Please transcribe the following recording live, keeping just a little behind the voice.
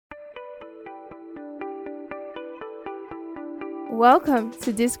Welcome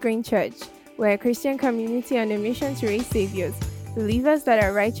to This Green Church. We're a Christian community on a mission to raise saviors, believers that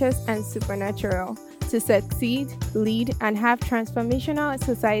are righteous and supernatural, to succeed, lead, and have transformational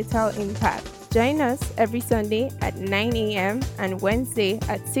societal impact. Join us every Sunday at 9 a.m. and Wednesday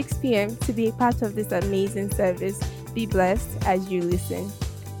at 6 p.m. to be a part of this amazing service. Be blessed as you listen.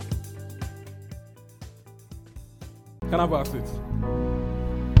 Can I have our seats?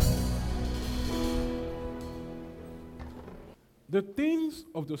 The things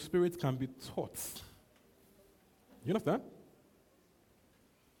of the Spirit can be taught. You understand?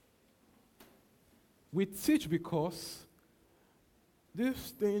 We teach because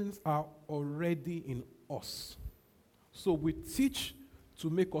these things are already in us. So we teach to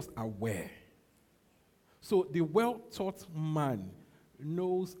make us aware. So the well-taught man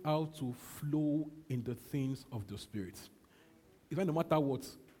knows how to flow in the things of the Spirit. Even no matter what,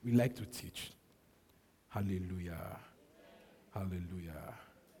 we like to teach. Hallelujah. Hallelujah.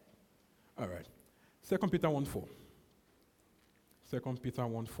 All right. 2 Peter 1:4. 2 Peter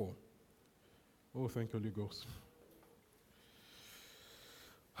 1:4. Oh, thank you, Holy Ghost.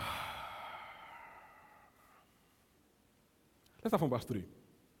 Let's start from verse 3.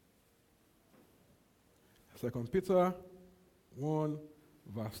 2 Peter 1,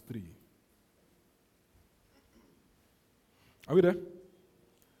 verse 3. Are we there?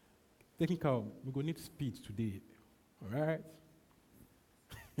 Taking calm. We're going to need speed today. All right?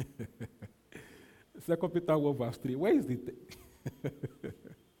 2 Peter 1, verse 3. Where is it?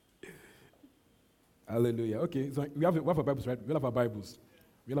 Hallelujah. Okay, so we have our Bibles, right? We have our Bibles.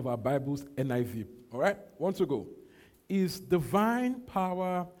 We have our Bibles, NIV. All right? One to go. His divine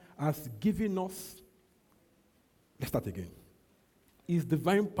power has given us. Let's start again. His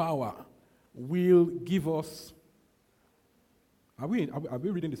divine power will give us. Are we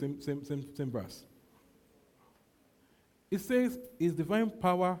reading the same verse? It says his divine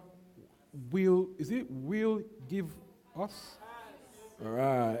power will give us? All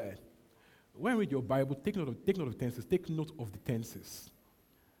right. When you read your Bible, take note of tenses. Take note of the tenses.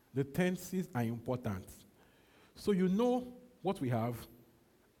 The tenses are important. So you know what we have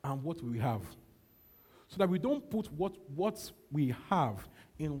and what we have. So that we don't put what we have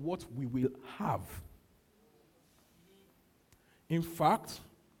in what we will have. In fact,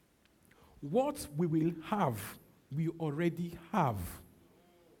 what we will have, we already have.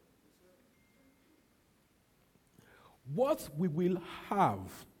 What we will have,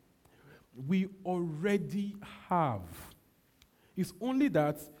 we already have. It's only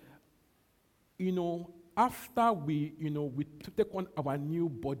that, after we take on our new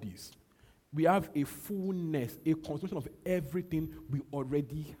bodies, we have a fullness, a consumption of everything we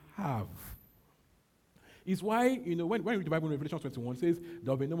already have. It's why, when we read the Bible in Revelation 21, it says,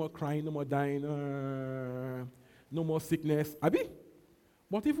 there will be no more crying, no more dying, no more sickness. Abi?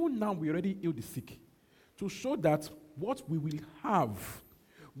 But even now, we already heal the sick. To show that what we will have,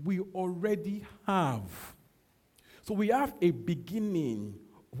 we already have. So we have a beginning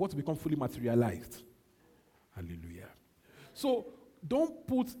of what will become fully materialized. Hallelujah. So don't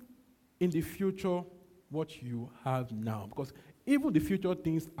put in the future what you have now, because even the future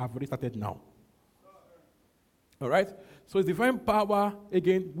things have already started now. All right? So his divine power,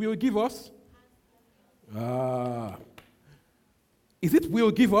 again, will give us. Is it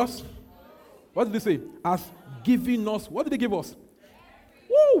will give us? What did they say? Has given us. What did they give us?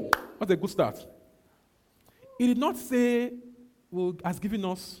 Woo! That's a good start. He did not say, well, has given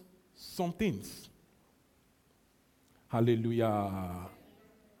us some things. Hallelujah.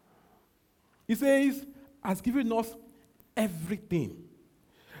 He says, has given us everything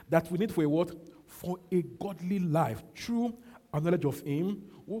that we need for a what? For a godly life, through our knowledge of him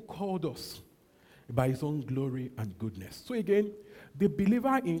who called us by his own glory and goodness. So again, the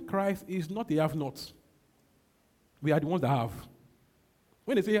believer in Christ is not a have-not. We are the ones that have.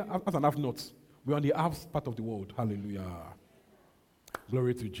 When they say as an have-not, we are on the have part of the world. Hallelujah.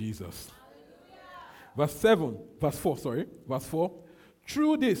 Glory to Jesus. Hallelujah. Verse 4.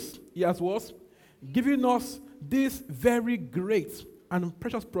 Through this, he has what? Given us these very great and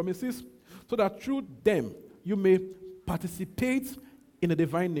precious promises, so that through them you may participate in the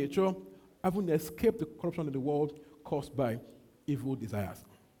divine nature, having escaped the corruption in the world caused by evil desires.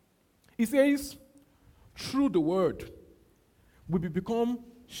 He says, through the word, we become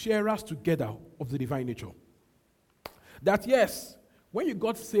sharers together of the divine nature. That yes, when you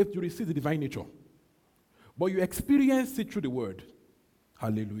got saved, you received the divine nature. But you experience it through the word.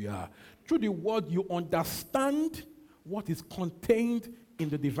 Hallelujah. Through the word, you understand what is contained in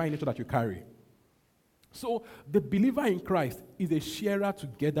the divine nature that you carry. So the believer in Christ is a sharer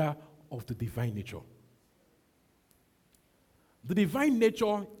together of the divine nature. The divine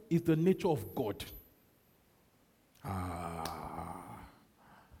nature is the nature of God.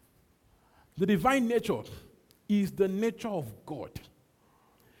 The divine nature is the nature of God.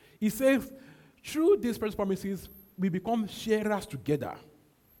 He says, through these precious promises, we become sharers together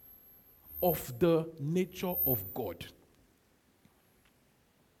of the nature of God.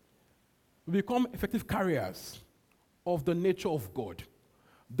 We become effective carriers of the nature of God.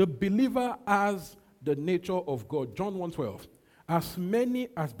 The believer has the nature of God. John 1:12. As many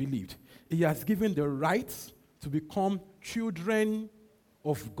as believed, he has given the rights to become children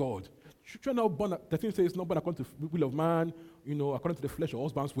of God. Children are born, the thing says, not born according to the will of man, according to the flesh or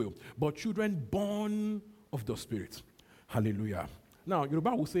husband's will, but children born of the Spirit. Hallelujah. Now,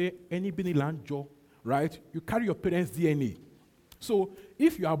 Yoruba will say, any bini lanjo, right? You carry your parents' DNA. So,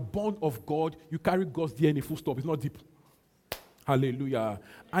 if you are born of God, you carry God's DNA, full stop. It's not deep. Hallelujah.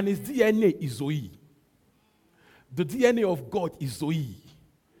 And his DNA is Zoe. The DNA of God is Zoe.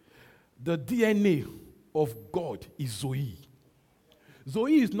 The DNA of God is Zoe.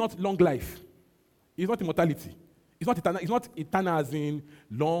 Zoe is not long life. It's not immortality. It's not eternal as in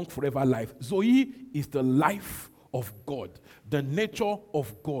long, forever life. Zoe is the life of God, the nature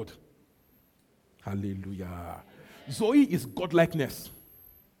of God. Hallelujah. Zoe is godlikeness.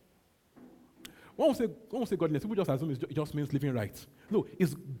 When we say godliness, people just assume it just means living right. No,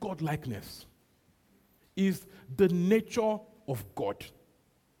 it's godlikeness. It's the nature of God.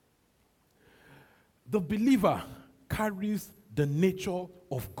 The believer carries the nature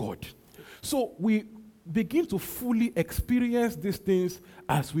of God. So we begin to fully experience these things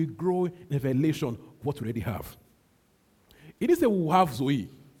as we grow in revelation of what we already have. It is that we have Zoe.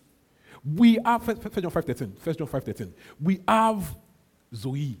 We have, 1 John 5:13. We have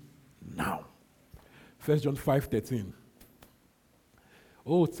Zoe now. 1 John 5:13.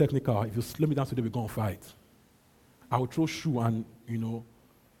 Oh, technical. If you slow me down today, we're going to fight. I will throw shoe and, All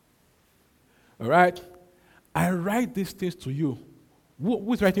right? I write these things to you.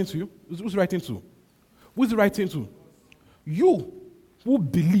 Who's writing to you? Who's writing to? Who's writing to? You who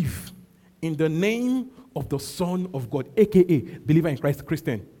believe in the name of the Son of God, a.k.a. believer in Christ,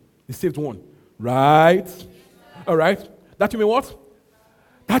 Christian, the saved one. Right? All right? That you may what?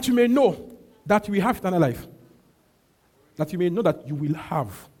 That you may know that you will have eternal life. That you may know that you will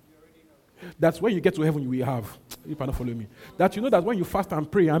have. That's when you get to heaven, you will have. You cannot follow me. That you know that when you fast and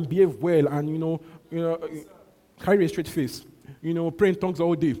pray and behave well and, carry a straight face, pray in tongues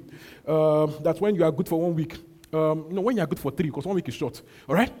all day, that's when you are good for 1 week. When you are good for 3, because 1 week is short.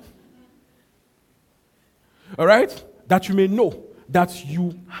 All right? All right? That you may know that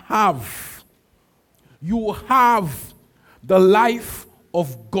you have the life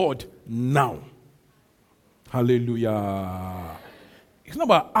of God now. Hallelujah. It's not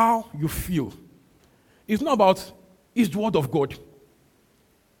about how you feel. It's not about, it's the word of God.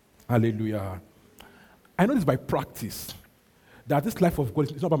 Hallelujah. I know this by practice, that this life of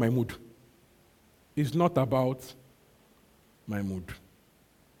God is not about my mood. It's not about my mood.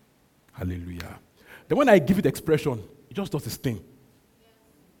 Hallelujah. Then when I give it expression, it just does its thing.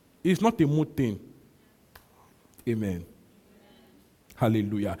 It's not a mood thing. Amen.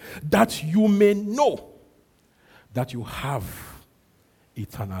 Hallelujah. That you may know that you have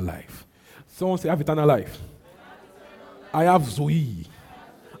eternal life. Someone say, I have eternal life. I have Zoe.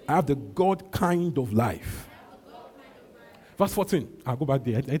 I have the God kind of life. Verse 14. I'll go back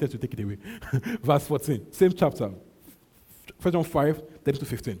there. I need to take it away. Verse 14. Same chapter. 1 John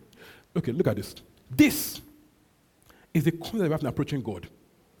 5:10-15. Okay, look at this. This is the confidence we have in approaching God.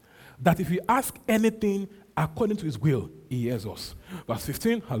 That if we ask anything according to his will, he hears us. Verse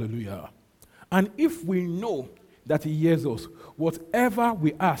 15. Hallelujah. And if we know that he hears us, whatever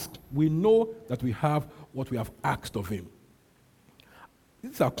we ask, we know that we have what we have asked of him.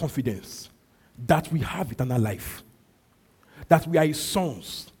 This is our confidence that we have eternal life, that we are his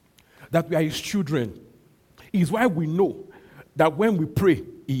sons, that we are his children. It is why we know that when we pray,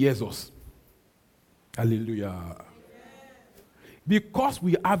 he hears us. Hallelujah. Because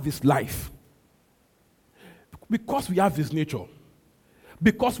we have this life, because we have this nature,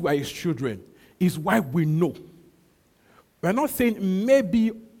 because we are his children, is why we know. We're not saying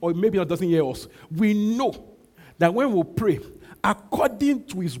maybe or maybe he doesn't hear us. We know that when we pray according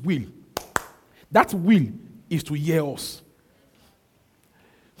to his will, that will is to hear us.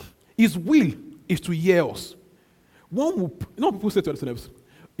 His will is to hear us. When people say to themselves,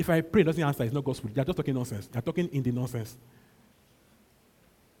 if I pray, it doesn't answer, it's not God's will. They're just talking nonsense. They're talking in the nonsense.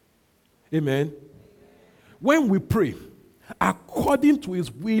 Amen. When we pray according to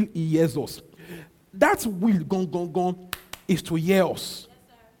his will, he hears us. That will, gone, is to hear us.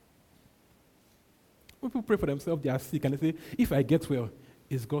 People pray for themselves, they are sick, and they say, if I get well,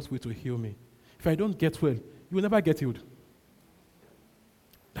 it's God's will to heal me. If I don't get well, you will never get healed.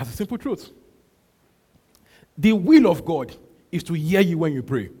 That's a simple truth. The will of God is to hear you when you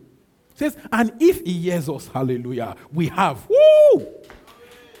pray. It says, and if he hears us, hallelujah, we have. Woo!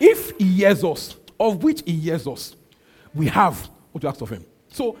 If he hears us, of which he hears us, we have what to ask of him.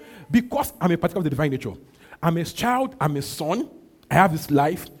 So, because I'm a partaker of the divine nature, I'm a child, I'm a son, I have this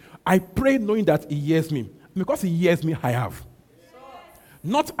life, I pray knowing that he hears me. Because he hears me, I have.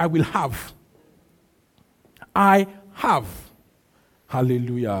 Not I will have. I have.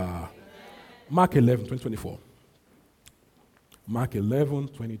 Hallelujah. Mark 11, 24. Mark 11,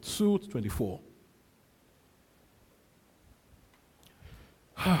 22 to 24.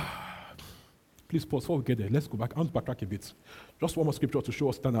 Please pause before we get there. Let's go back. I want to backtrack a bit. Just one more scripture to show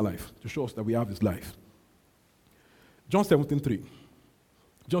us eternal life, to show us that we have this life. John 17:3.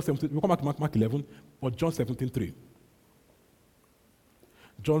 John 17. We'll come back to Mark 11, but John 17:3.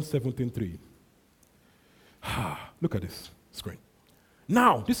 John 17:3. Look at this screen.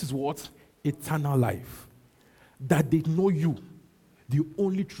 Now, this is what? Eternal life. That they know you, the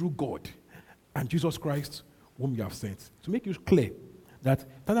only true God, and Jesus Christ, whom you have sent. To make it clear that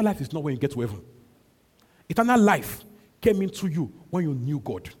eternal life is not when you get to heaven. Eternal life came into you when you knew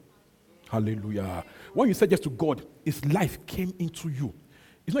God. Hallelujah. When you said yes to God, His life came into you.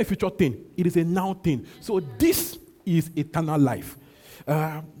 It's not a future thing, it is a now thing. So this is eternal life.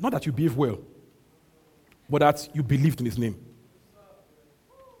 Not that you behave well, but that you believed in His name.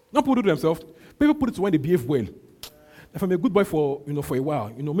 Not people do it themselves. People put it to when they behave well. If I'm a good boy for a while,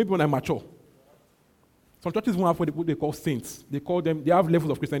 maybe when I mature. Some churches won't have what they call saints. They have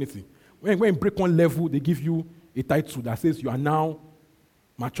levels of Christianity. When you break one level, they give you a title that says you are now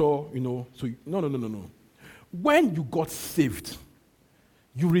mature, So no. When you got saved,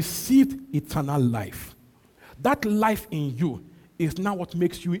 you received eternal life. That life in you is now what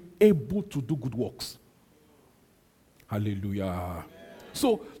makes you able to do good works. Hallelujah. Amen.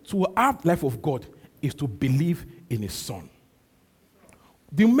 So, to have life of God is to believe in His Son.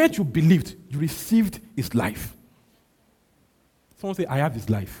 The moment you believed, you received His life. Someone say, I have His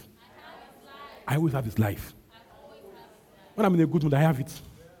life. I always have His life. When I'm in a good mood, I have it.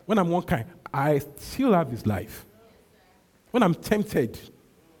 When I'm one kind, I still have His life. When I'm tempted,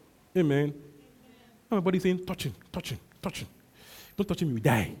 amen. My body saying, touch him. Don't touch him, you will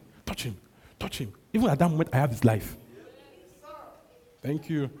die. Touch him. Even at that moment, I have His life. Thank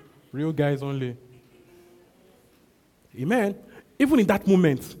you. Real guys only. Amen. Even in that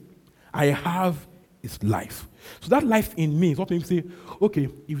moment, I have His life. So that life in me is what makes me say, okay,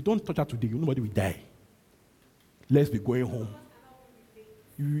 if you don't touch her today, nobody will die. Let's be going home.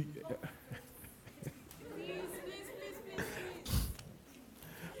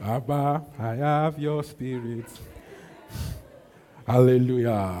 Abba, I have your spirit.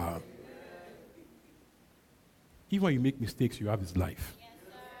 Hallelujah. Even when you make mistakes, you have His life.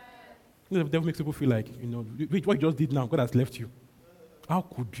 The devil makes people feel like, what you just did now, God has left you. How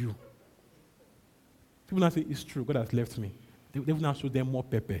could you? People now say, it's true, God has left me. They will now show them more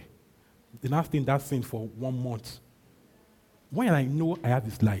pepper. They now stay in that sin for 1 month. When I know I have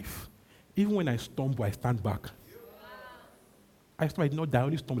His life, even when I stumble, I stand back. I stumble, I did not die. I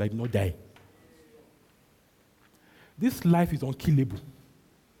only stumble, I did not die. This life is unkillable.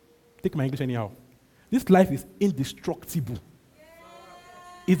 Take my English anyhow. This life is indestructible.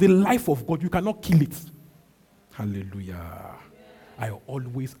 It's the life of God. You cannot kill it. Hallelujah. I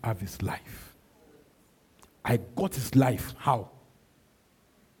always have His life. I got His life. How?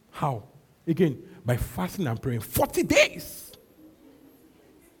 Again, by fasting and praying 40 days.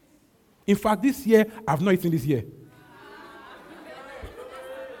 In fact, this year, I've not eaten this year.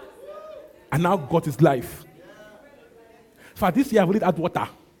 And now got His life. In fact, this year, I've already had water.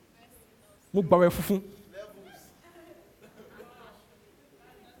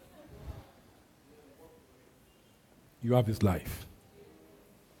 You have His life.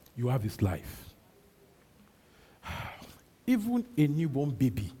 You have His life. Even a newborn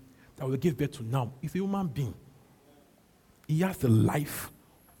baby that will give birth to now is a human being. He has the life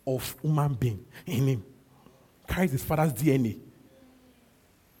of human being in him. Carries his father's DNA.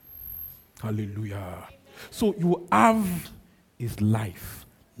 Hallelujah. So you have His life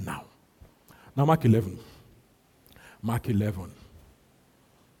now. Now Mark 11.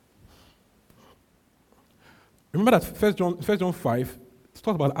 Remember that 1 John 5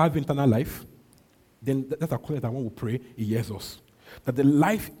 talks about having eternal life. Then that's a comment that when we pray, He hears us. That the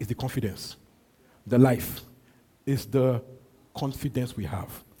life is the confidence. The life is the confidence we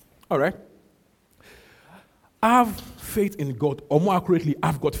have. All right? Have faith in God, or more accurately,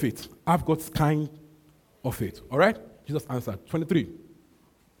 have got faith. Have God's kind of faith. All right? Jesus answered. 23.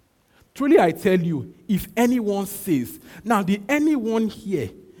 Truly I tell you, if anyone says, now the anyone here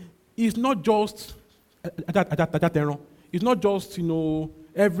is not just, it's not just,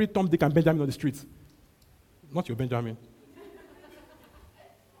 every Tom, Dick, and Benjamin on the streets. Not your Benjamin.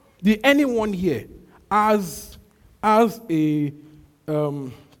 The anyone here as a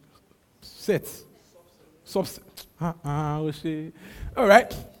subset. All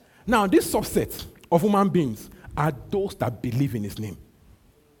right. Now, this subset of human beings are those that believe in his name.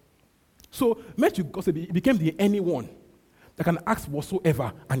 So, Matthew Gospel became the anyone that can ask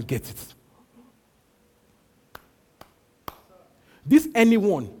whatsoever and get it. This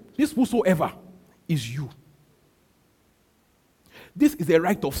anyone, this whosoever, is you. This is a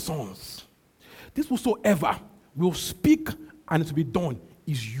right of sons. This whosoever will speak and it will be done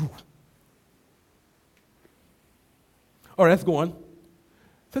is you. All right, let's go on.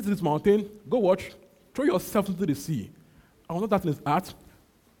 Say to this mountain, go watch, throw yourself into the sea. I will not that in his heart.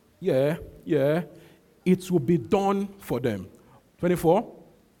 Yeah, it will be done for them. 24.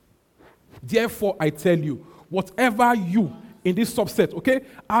 Therefore, I tell you, whatever you in this subset, okay,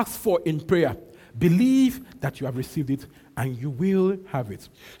 ask for in prayer, believe that you have received it and you will have it.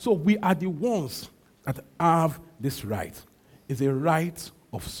 So we are the ones that have this right. It's a right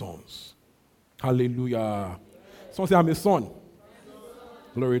of sons. Hallelujah. Someone say, I'm a son.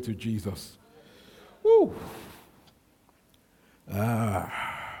 Glory to Jesus. Woo.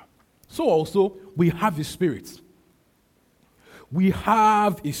 So also, we have His Spirit. We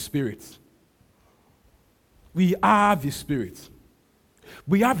have His Spirit. We have His Spirit.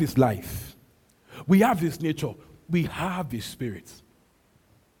 We have His life. We have His nature. We have His Spirit.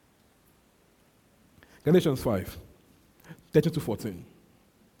 Galatians 5, 13 to 14.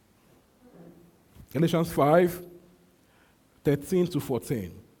 Galatians 5, 13 to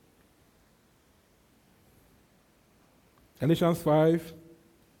 14. Galatians 5,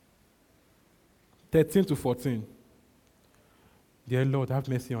 13 to 14. Dear Lord, have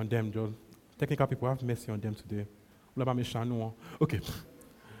mercy on them, John. Technical people, have mercy on them today. Okay.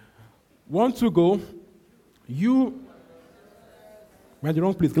 1, 2, go. You. Man, the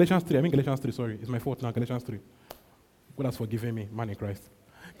wrong place. Galatians 3. I mean Galatians 3, sorry. It's my fault now. Galatians 3. God has forgiven me, man in Christ.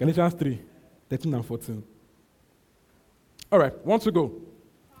 Galatians 3, 13 and 14. All right, 1, 2, go.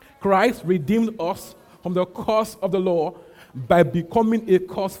 Christ redeemed us from the curse of the law by becoming a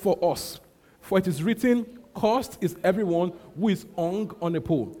curse for us. For it is written, cursed is everyone who is hung on a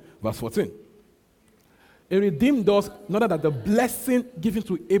pole. Verse 14. He redeemed us, in order that the blessing given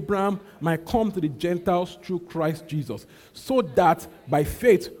to Abraham might come to the Gentiles through Christ Jesus, so that by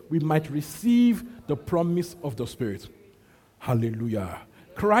faith we might receive the promise of the Spirit. Hallelujah.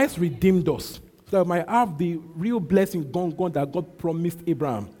 Christ redeemed us, so that we might have the real blessing gone that God promised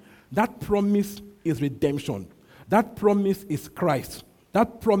Abraham. That promise is redemption. That promise is Christ.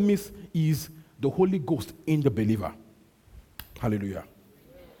 That promise is the Holy Ghost in the believer. Hallelujah.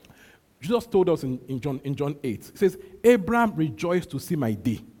 Jesus told us in John 8, he says, Abraham rejoiced to see my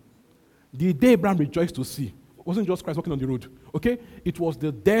day. The day Abraham rejoiced to see, it wasn't just Christ walking on the road, okay? It was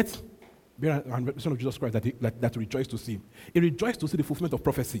the death and resurrection of Jesus Christ that rejoiced to see. He rejoiced to see the fulfillment of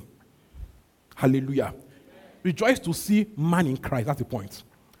prophecy. Hallelujah. Rejoiced to see man in Christ, that's the point.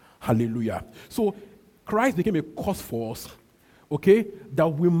 Hallelujah. So Christ became a cause for us, okay, that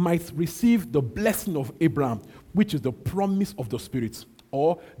we might receive the blessing of Abraham, which is the promise of the Spirit,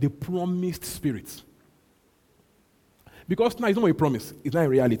 or the promised Spirit. Because now it's not a promise, it's not a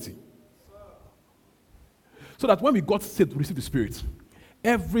reality. So that when we got saved to receive the Spirit,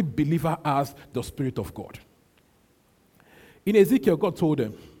 every believer has the Spirit of God. In Ezekiel, God told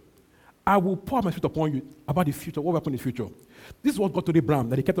them, I will pour my Spirit upon you about the future, what will happen in the future. This is what God told Abraham,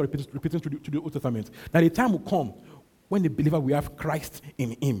 that he kept repeating to the Old Testament, that a time will come when the believer will have Christ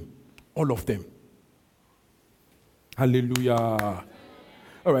in him, all of them. Hallelujah.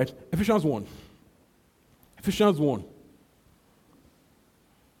 All right, Ephesians 1. Ephesians 1.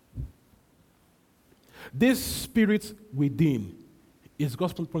 This Spirit within is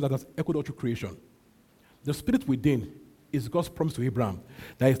God's promise that has echoed all through creation. The Spirit within is God's promise to Abraham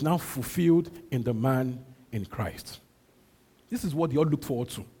that is now fulfilled in the man in Christ. This is what they all looked forward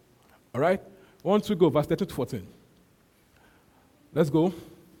to. All right? 1, 2, go, verse 13 to 14. Let's go.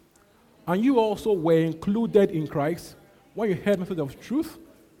 And you also were included in Christ when you heard the message of truth,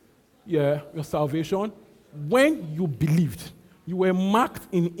 your salvation. When you believed, you were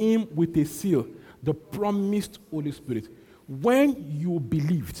marked in him with a seal, the promised Holy Spirit. When you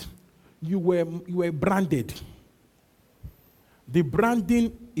believed, you were branded. The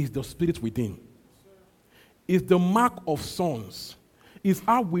branding is the Spirit within. It's the mark of sons. It's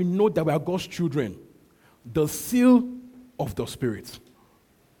how we know that we are God's children. the seal of the Spirit.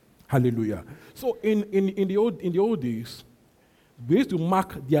 Hallelujah. So in the old days, they used to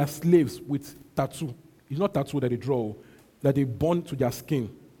mark their slaves with tattoo. It's not tattoo that they draw, that they burn to their skin.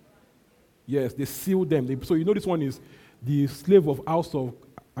 Yes, they seal them. So this one is the slave of house of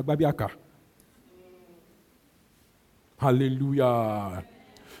Agbabiaka. Hallelujah.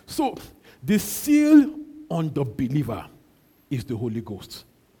 So the seal on the believer is the Holy Ghost.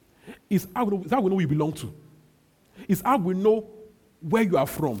 It's how we know who we belong to. It's how we know where you are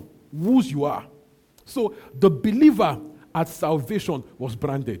from, whose you are. So the believer at salvation was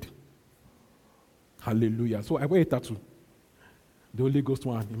branded. Hallelujah. So I wear a tattoo. The Holy Ghost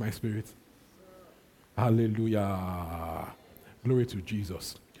one in my spirit. Hallelujah. Glory to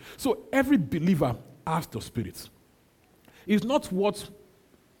Jesus. So every believer has the Spirit. It's not what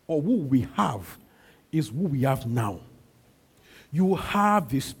or who we have, it's who we have now. You have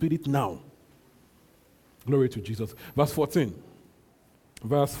the Spirit now. Glory to Jesus. Verse 14.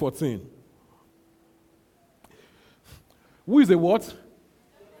 Verse 14. Who is a what?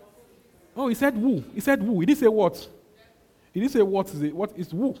 Oh, he said who. He said who. He didn't say what. He didn't say what is it. What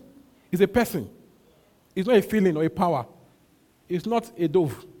is who? It's a person. It's not a feeling or a power. It's not a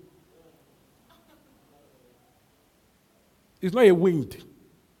dove. It's not a wind.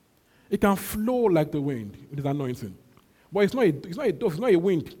 It can flow like the wind with his anointing. But it's not a dove, it's not a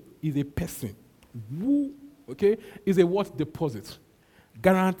wind. It's a person. Who, okay, is a what deposit.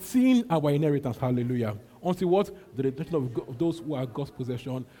 Guaranteeing our inheritance, hallelujah. Until what? The redemption of those who are God's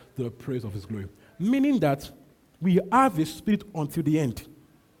possession, the praise of his glory. Meaning that we have the Spirit until the end.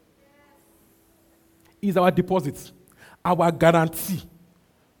 Is our deposit, our guarantee.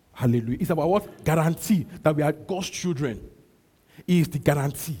 Hallelujah. It's our what? Guarantee that we are God's children. It is the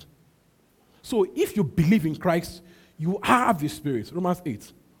guarantee. So if you believe in Christ, you have the Spirit. Romans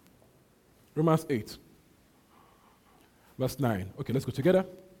 8. Romans 8. Verse 9. Okay, let's go together.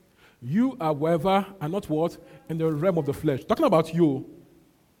 You, however, are not what? In the realm of the flesh. Talking about you.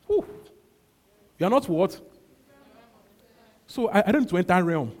 Whew. You are not what? So I don't need to enter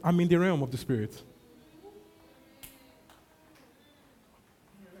realm. I'm in the realm of the Spirit.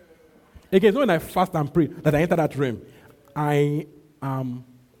 Again, when I fast and pray that I enter that realm, I'm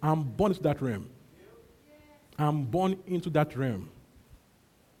born into that realm. I'm born into that realm.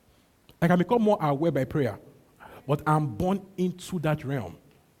 I can become more aware by prayer, but I'm born into that realm.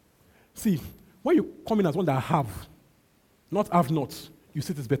 See, when you come in as one that have not, you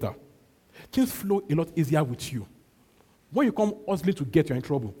see this better. Things flow a lot easier with you. When you come hustling to get, you're in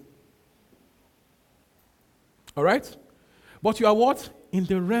trouble. All right? But you are what? In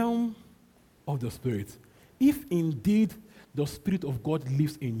the realm of the Spirit. If indeed the Spirit of God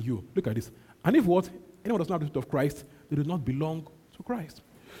lives in you. Look at this. And if what? Anyone does not have the Spirit of Christ, they do not belong to Christ.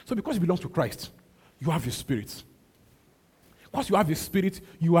 So because you belong to Christ, you have the Spirit. Because you have the Spirit,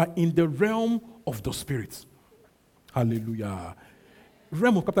 you are in the realm of the Spirit. Hallelujah.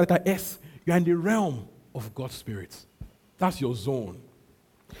 Realm of capital letter S, you are in the realm of God's Spirit. That's your zone.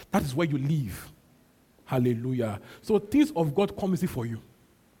 That is where you live. Hallelujah. So things of God come easy for you.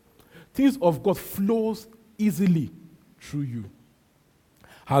 Things of God flows easily through you.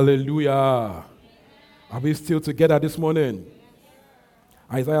 Hallelujah. Are we still together this morning?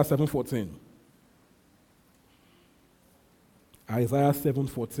 Isaiah 7:14. Isaiah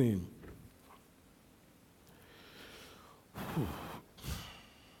 7:14.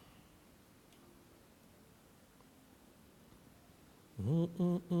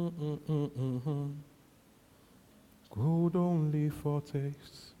 Good only for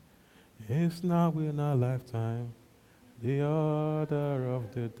taste. It's now in our lifetime. The order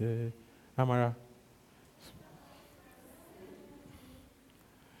of the day. Amara.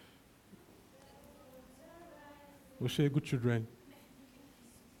 We'll share good children.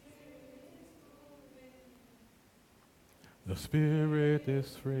 The Spirit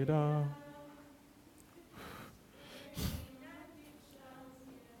is freedom.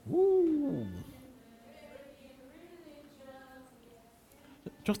 Woo.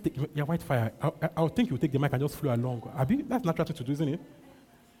 Just take your white fire. I would think you take the mic and just flow along. Abi, that's natural thing to do, isn't it?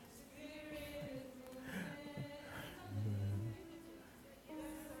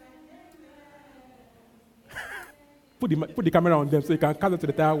 Put the camera on them so you can cast it to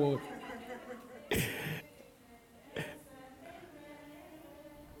the entire world.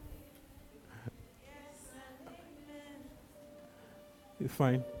 It's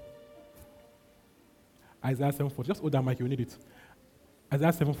fine. Isaiah 7:14. Just hold that mic, you need it.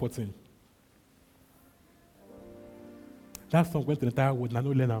 Isaiah 7:14. That song went to the entire world, and I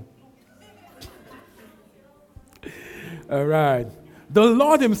know now. All right. The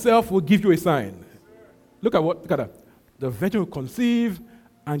Lord himself will give you a sign. Look at that. The virgin will conceive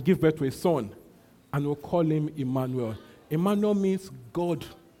and give birth to a son, and we'll call him Emmanuel. Emmanuel means God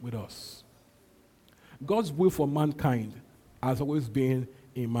with us. God's will for mankind has always been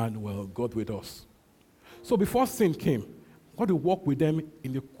Emmanuel, God with us. So before sin came, God will walk with them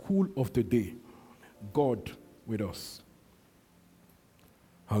in the cool of the day. God with us.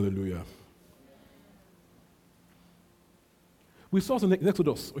 Hallelujah. We saw in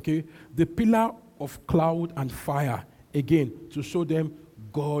Exodus, okay, the pillar of cloud and fire, again, to show them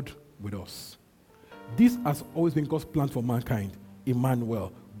God with us. This has always been God's plan for mankind.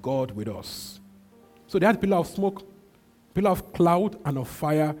 Emmanuel, God with us. So they had a pillar of smoke, pillar of cloud and of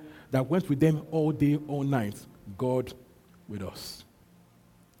fire that went with them all day, all night. God with us.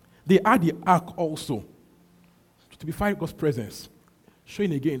 They had the ark also to typify God's presence,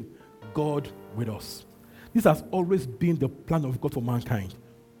 showing again God with us. This has always been the plan of God for mankind.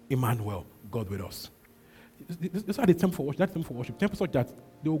 Emmanuel, God with us. This is the temple for worship. That's the temple for worship. Temple such that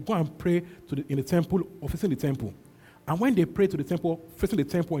they will go and pray in the temple or facing the temple. And when they pray to the temple, facing the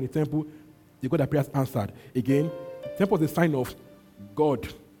temple in the temple, they got their prayers answered. Again, the temple is a sign of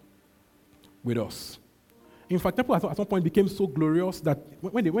God with us. In fact, temple at some point became so glorious that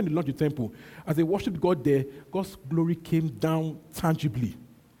when they launched the temple, as they worshipped God there, God's glory came down tangibly.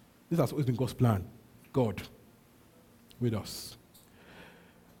 This has always been God's plan. God with us.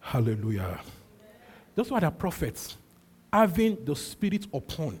 Hallelujah. Those who are the prophets, having the Spirit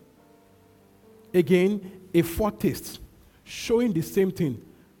upon. Again, a foretaste, showing the same thing.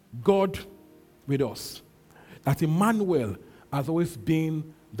 God with us. That Emmanuel has always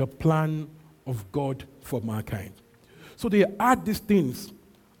been the plan of God for mankind. So they add these things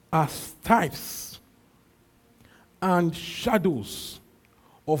as types and shadows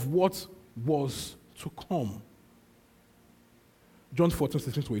of what was to come. John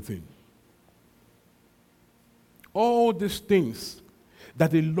 14:16-18. All these things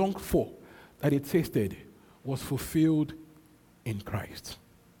that they longed for, that they tasted, was fulfilled in Christ.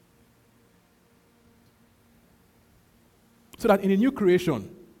 So that in a new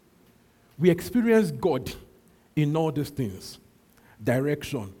creation, we experience God in all these things.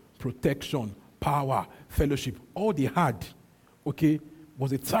 Direction, protection, power, fellowship. All they had, okay,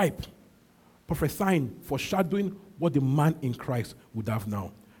 was a type, prophesying, foreshadowing what the man in Christ would have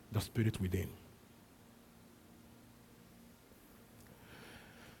now, the Spirit within.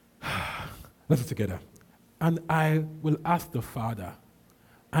 Let's do it together. And I will ask the Father,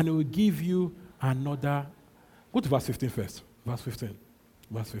 and he will give you another. Go to verse 15 first. Verse 15.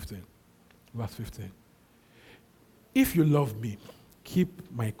 Verse 15. Verse 15. If you love me,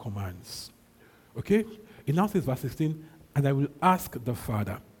 keep my commands. Okay? It now says, verse 16, and I will ask the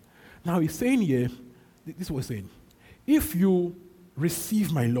Father. Now he's saying here, this is what he's saying. If you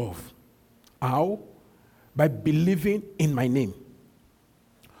receive my love, how? By believing in my name.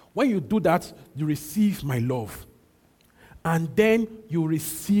 When you do that, you receive my love. And then you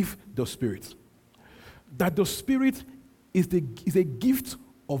receive the Spirit. That the Spirit is a gift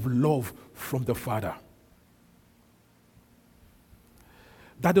of love from the Father.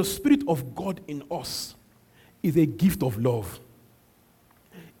 That the Spirit of God in us is a gift of love.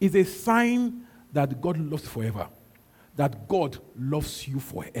 Is a sign that God loves forever. That God loves you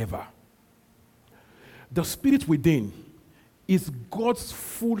forever. The Spirit within is God's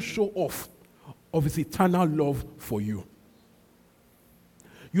full show off of his eternal love for you.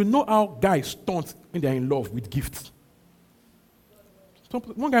 You know how guys stunt when they're in love with gifts.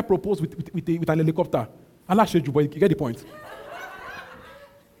 One guy proposed with an helicopter. Allah showed you, but you get the point.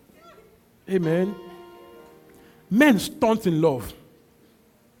 Amen. Men stunt in love.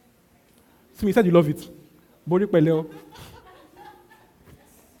 See, he said you love it.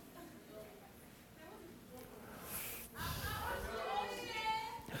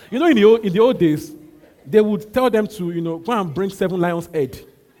 You know, in the old days, they would tell them to, go and bring 7 lions' head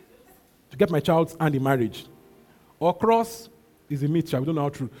to get my child's hand in marriage. Or cross, is a myth, we don't know how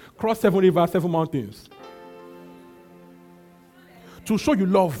true. Cross 7 rivers, 7 mountains. To show you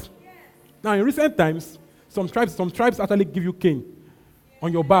love. Now, in recent times, some tribes actually give you cane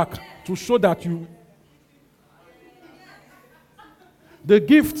on your back to show that you. The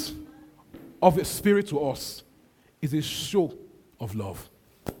gift of the Spirit to us is a show of love.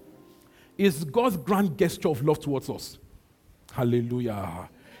 It's God's grand gesture of love towards us. Hallelujah.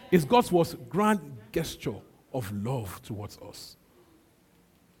 It's God's grand gesture of love towards us.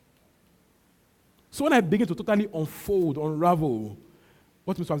 So when I begin to totally unravel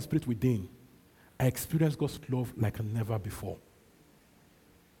what means to have the Spirit within, I experience God's love like never before.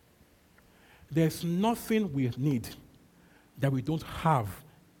 There's nothing we need that we don't have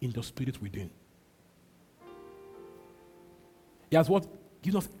in the Spirit within. He has what?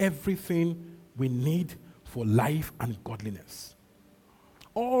 Given us everything we need for life and godliness.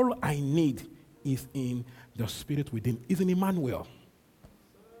 All I need is in the Spirit within, is in Emmanuel.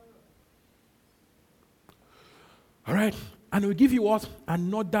 All right? And we give you what?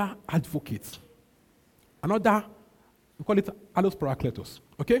 Another advocate. Another, we call it allos parakletos.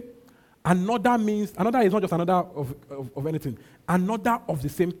 Okay? Another means, another is not just another of anything. Another of the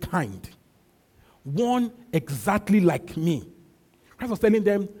same kind. One exactly like me. Christ was telling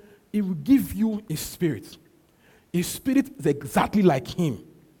them, He will give you a spirit. His spirit is exactly like Him.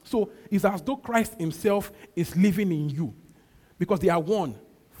 So it's as though Christ Himself is living in you. Because they are one.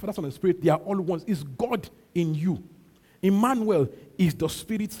 Father, Son, and Spirit, they are all one. It's God in you. Emmanuel is the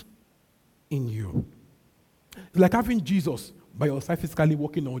Spirit in you. It's like having Jesus by your side physically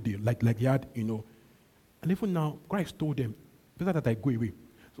walking all day, like He had, And even now, Christ told them, better that I go away.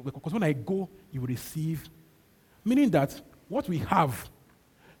 So, because when I go, you will receive. Meaning that what we have,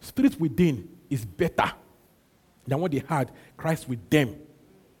 Spirit within, is better than what they had, Christ with them.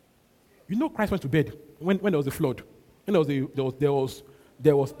 Christ went to bed when there was a flood. When he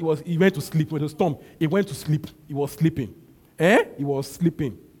went to sleep. When there was a storm, he went to sleep. He was sleeping. He was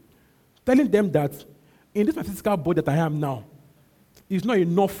sleeping. Telling them that in this physical body that I am now, it's not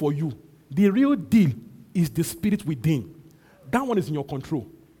enough for you. The real deal is the Spirit within. That one is in your control.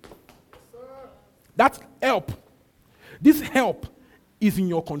 That's help. This help is in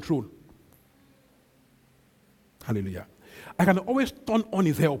your control. Hallelujah. I can always turn on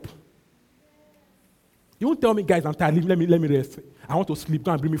His help. You won't tell me, guys, I'm tired, let me rest. I want to sleep,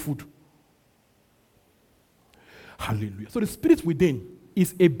 go and bring me food. Hallelujah. So the Spirit within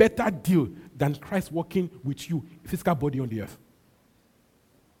is a better deal than Christ working with you, physical body on the earth.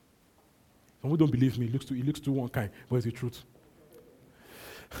 Some who don't believe me, it looks too one kind, but it's the truth.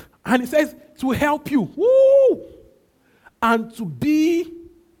 And it says, to help you, and to be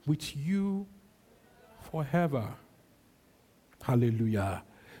with you forever. Hallelujah.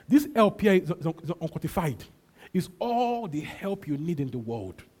 This help here is unquantified. It's all the help you need in the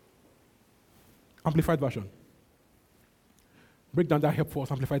world. Amplified version. Break down that help for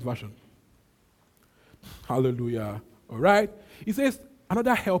us, Amplified version. Hallelujah. All right. It says,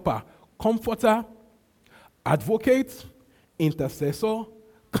 another helper, comforter, advocate, intercessor,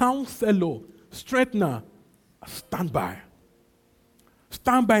 counselor, strengthener, standby.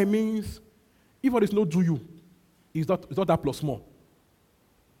 Standby means if all this no do you, it's not that plus more.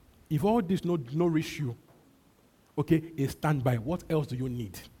 If all this no reach you, okay, a standby. What else do you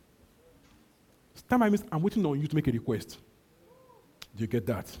need? Standby means I'm waiting on you to make a request. Do you get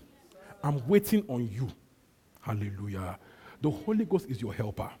that? I'm waiting on you. Hallelujah. The Holy Ghost is your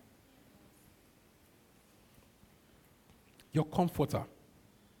helper. Your comforter.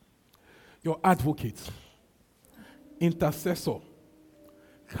 Your advocate. Intercessor.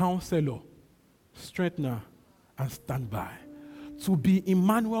 Counselor. Strengthener. And standby. To be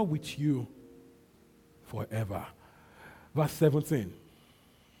Emmanuel with you forever. Verse 17.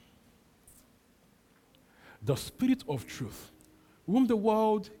 The Spirit of truth, whom the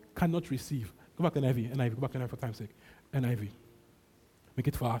world cannot receive. Go back to NIV. Go back to NIV for time's sake. NIV. Make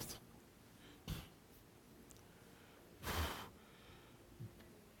it fast.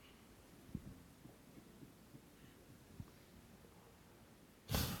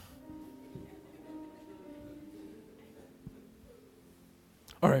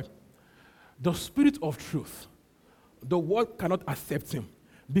 All right. The Spirit of truth, the world cannot accept Him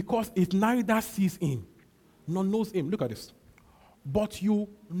because it neither sees Him nor knows Him. Look at this. But you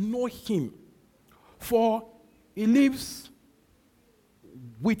know Him, for He lives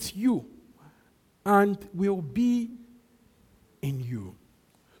with you and will be in you.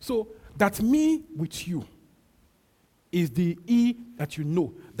 So that me with you is the He that you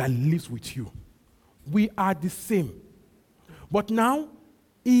know that lives with you. We are the same. But now,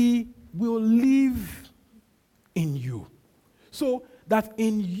 He will live in you. So that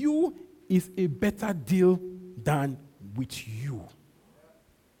in you is a better deal than with you.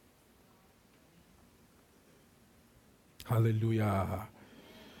 Hallelujah.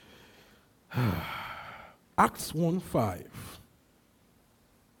 Acts 1:5.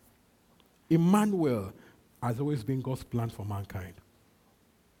 Emmanuel has always been God's plan for mankind.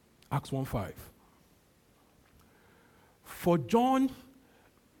 Acts 1:5. For John,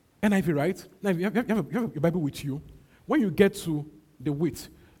 NIV, right? Now, you have your Bible with you. When you get to the width,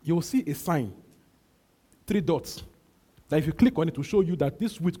 you'll see a sign, 3 dots. That if you click on it, to show you that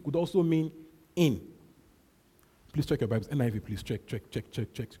this width could also mean in. Please check your Bibles. NIV, please check.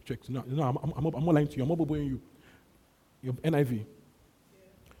 No, I'm not lying to you. I'm not bothering you. Your NIV.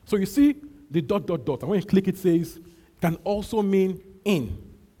 So you see the dot. And when you click, it says can also mean in.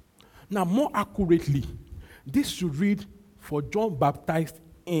 Now, more accurately, this should read, for John baptized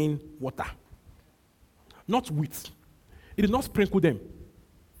in water, not with. He did not sprinkle them.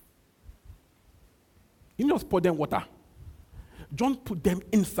 He didn't just pour them water. John put them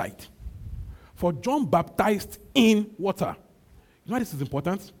inside. For John baptized in water. You know why this is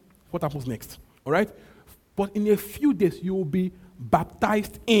important? What happens next? All right? But in a few days, you will be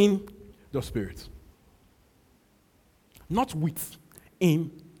baptized in the Spirit. Not with,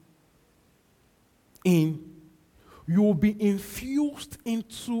 in. You will be infused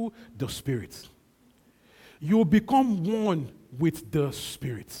into the Spirit. You will become one with the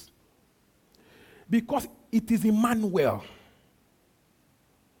Spirit. Because it is Emmanuel.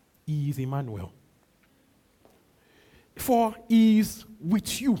 He is Emmanuel. For he is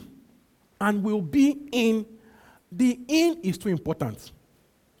with you and will be in. The in is too important.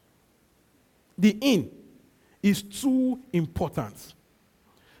 The in is too important.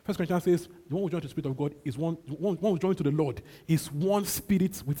 1 Corinthians says, the one who joins to the Spirit of God is one who joins to the Lord is one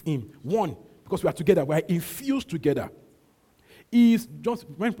spirit with him. One, because we are together, we are infused together. He is just,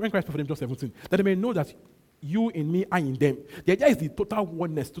 when Christ prayed for them, John 17, that they may know that you in me, I in them. The idea is the total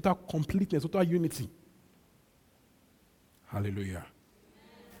oneness, total completeness, total unity. Hallelujah.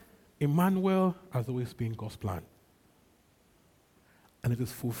 Emmanuel has always been God's plan. And it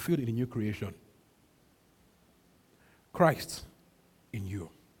is fulfilled in the new creation. Christ in you,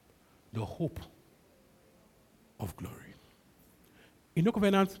 the hope of glory. In no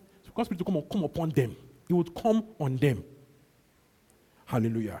covenant, God's Spirit will come upon them. It would come on them.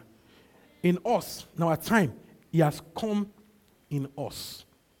 Hallelujah. In us, now at time, he has come in us.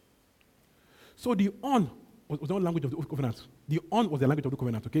 So the on was the one language of the old covenant. The on was the language of the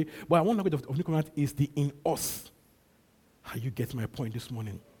covenant, okay? But one language of the new covenant is the in us. How you get my point this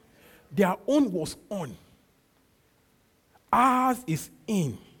morning? Their own was on. Ours is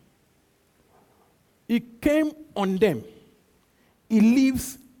in. It came on them. It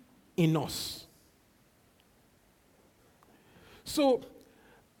lives in us. So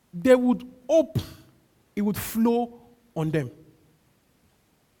they would hope it would flow on them.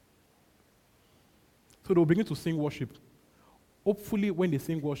 So they'll begin to sing worship. Hopefully, when they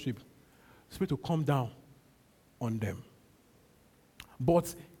sing worship, the Spirit will come down on them.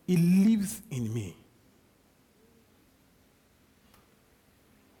 But it lives in me.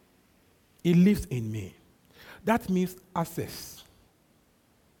 It lives in me. That means access.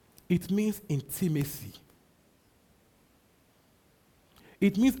 It means intimacy.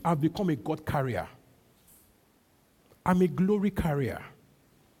 It means I've become a God carrier. I'm a glory carrier.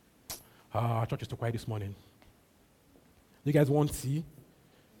 Church is too quiet this morning. You guys want tea?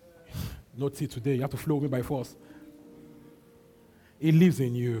 No tea today. You have to flow with me by force. It lives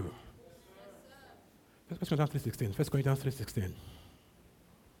in you. 1 Corinthians 3:16. 1 Corinthians 3:16.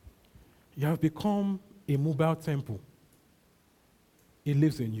 You have become a mobile temple. It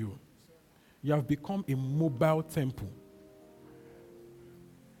lives in you. You have become a mobile temple.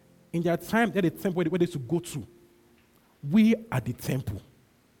 In their time, they're the temple where they used to go to. We are the temple.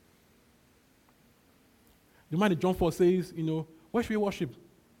 The man in John 4 says, where should we worship?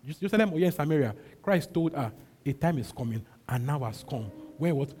 Jerusalem or here in Samaria? Christ told her, a time is coming, and now has come.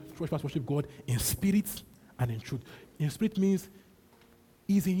 Where what? Church must worship God in spirit and in truth. In spirit means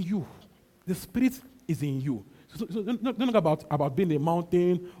He's in you. The Spirit is in you. So not about being a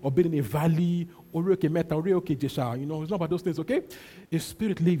mountain or being in a valley or Meta or Jesha. It's not about those things, okay? The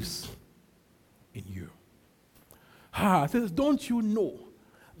Spirit lives in you. It says, don't you know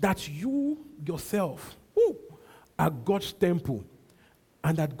that you yourself are God's temple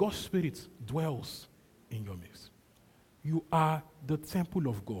and that God's Spirit dwells in your midst? You are the temple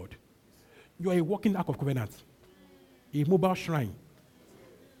of God. You are a walking ark of covenant, a mobile shrine.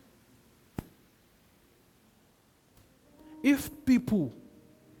 If people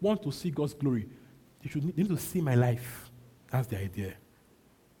want to see God's glory, they need to see my life. That's the idea.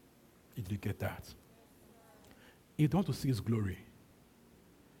 Did you get that? If they want to see His glory,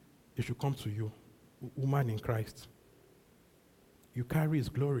 they should come to you, woman in Christ. You carry His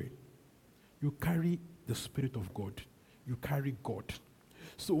glory. You carry the Spirit of God. You carry God.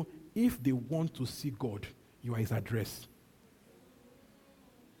 So if they want to see God, you are His address.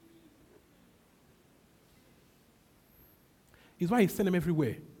 It's why He sent them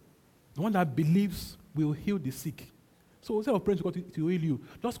everywhere. The one that believes will heal the sick. So instead of praying to God to heal you,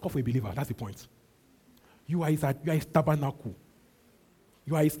 just call for a believer. That's the point. You are His tabernacle.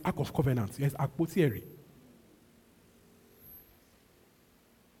 You are His ark of covenant. You are His apothiary.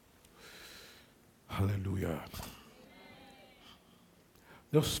 Hallelujah.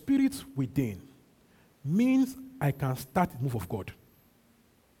 The Spirit within means I can start the move of God.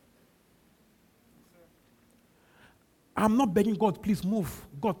 I'm not begging God, please move.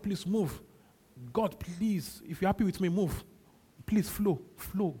 God, please move. God, please, if you're happy with me, move. Please flow.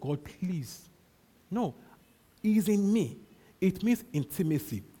 Flow, God, please. No. He's in me. It means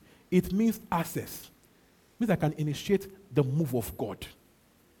intimacy. It means access. It means I can initiate the move of God.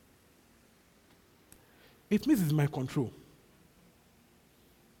 It means it's my control.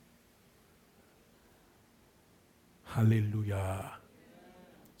 Hallelujah.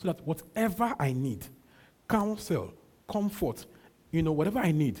 So that whatever I need, counsel, comfort, whatever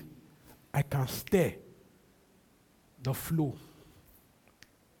I need, I can stir the flow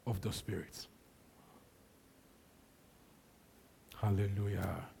of the Spirit.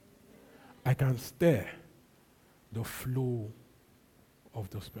 Hallelujah. I can stir the flow of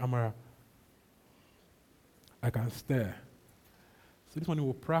the Spirit. Amara, I can stir. So this morning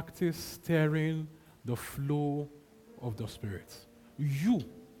we'll practice stirring the flow of the Spirit. You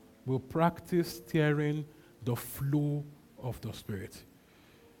will practice stirring the flow of the Spirit.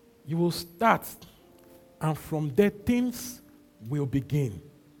 You will start, and from there things will begin.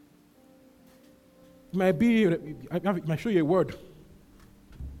 It might be, I might show you a word,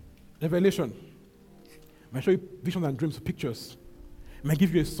 revelation. It might show you visions and dreams, pictures. It might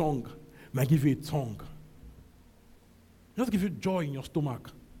give you a song. It might give you a tongue. It just give you joy in your stomach.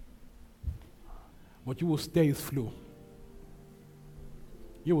 But you will stir His flow.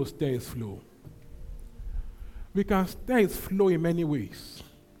 You will stir His flow. We can stir His flow in many ways.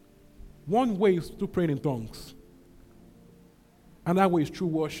 One way is through praying in tongues. Another way is through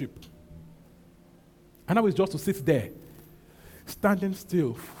worship. Another way is just to sit there, standing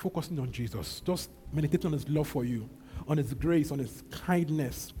still, focusing on Jesus, just meditating on His love for you, on His grace, on His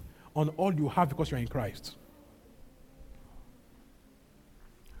kindness, on all you have because you're in Christ.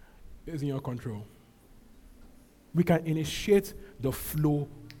 It's in your control. We can initiate the flow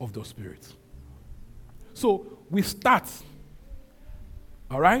of the Spirit. So we start,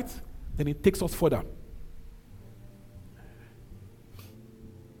 all right? Then it takes us further.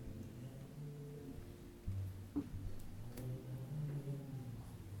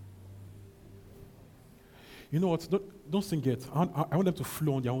 You know what? Don't sing it. I want them to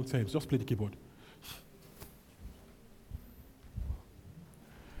flow on their own terms. Just play the keyboard.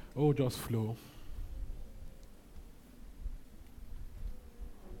 Oh, just flow.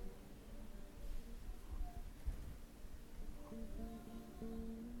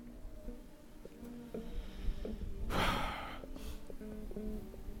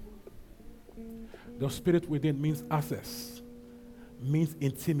 The Spirit within means access, means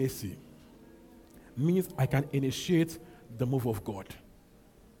intimacy, means I can initiate the move of God.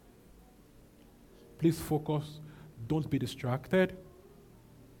 Please focus. Don't be distracted.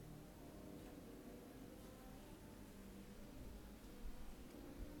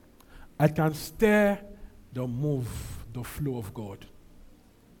 I can stir the move, the flow of God.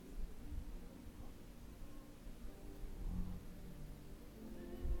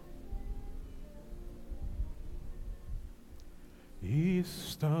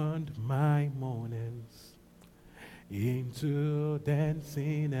 He's turned my mornings into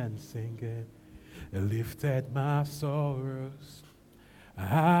dancing and singing, lifted my sorrows.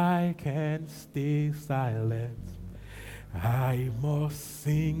 I can't stay silent. I must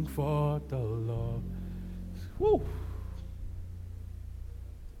sing for the Lord. Woo.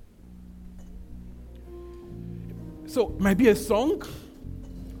 So it might be a song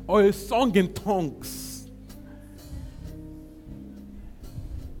or a song in tongues.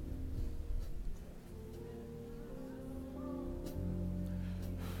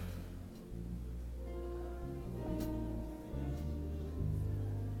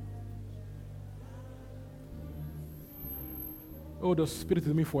 Oh, the Spirit is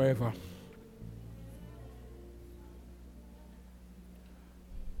in me forever.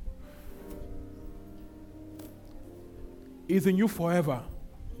 Is in you forever.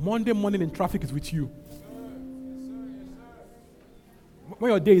 Monday morning in traffic is with you. Yes, sir.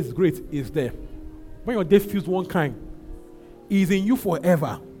 When your day is great, is there. When your day feels one kind, is in you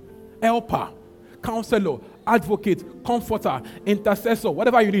forever. Helper, counselor, advocate, comforter, intercessor,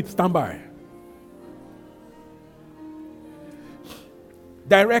 whatever you need, stand by.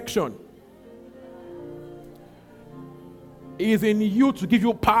 Direction is in you to give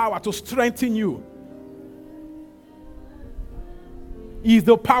you power, to strengthen you. Is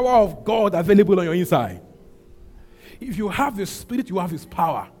the power of God available on your inside? If you have the Spirit, you have His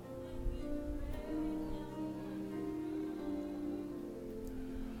power.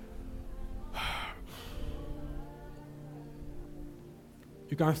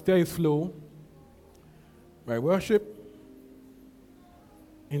 You can stir His flow. by worship,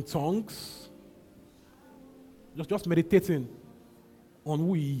 in tongues, just meditating on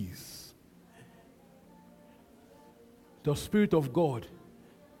who He is. The Spirit of God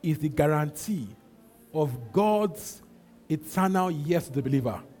is the guarantee of God's eternal yes to the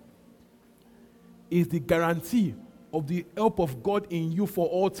believer. Is the guarantee of the help of God in you for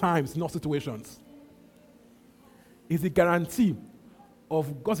all times, in all situations. Is the guarantee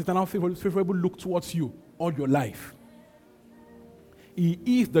of God's eternal favorable look towards you all your life. He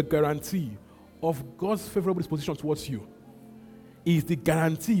is the guarantee of God's favorable disposition towards you. He is the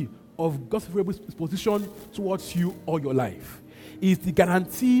guarantee of God's favorable disposition towards you all your life. He is the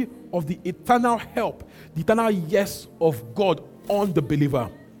guarantee of the eternal help, the eternal yes of God on the believer.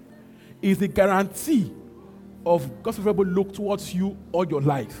 He is the guarantee of God's favorable look towards you all your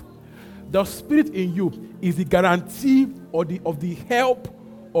life. The Spirit in you is the guarantee of the help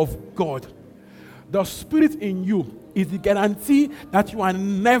of God. The Spirit in you is the guarantee that you are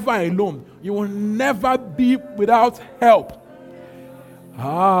never alone. You will never be without help.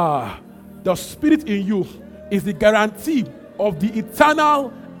 The Spirit in you is the guarantee of the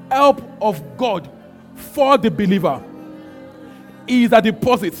eternal help of God for the believer. He is a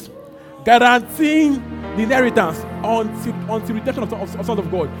deposit guaranteeing the inheritance until redemption of sons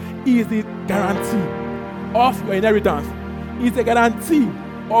of God. He is the guarantee of your inheritance. He is the guarantee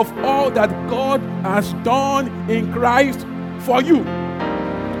of all that God has done in Christ for you.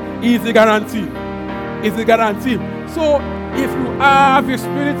 He is the guarantee. He is the guarantee. So if you have His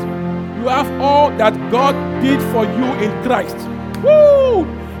Spirit, you have all that God did for you in Christ. Woo!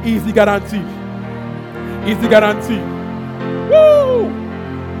 He is the guarantee. He is the guarantee. Woo!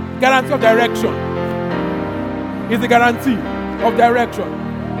 Guarantee of direction. He is the guarantee of direction,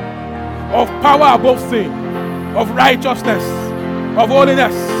 of power above sin, of righteousness, of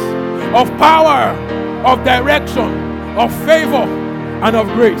holiness, of power, of direction, of favor, and of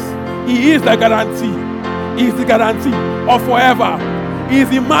grace. He is the guarantee. He is the guarantee of forever. He is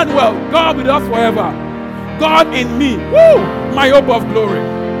Emmanuel, God with us forever. God in me, woo, my hope of glory.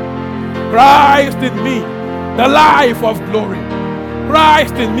 Christ in me, the life of glory.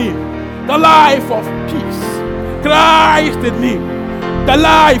 Christ in me, the life of peace. Christ in me, the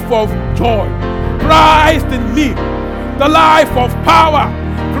life of joy. Christ in me, the life of power.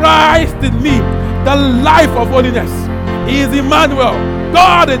 Christ in me, the life of holiness. He is Emmanuel,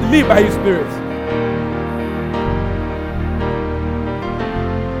 God in me by His Spirit.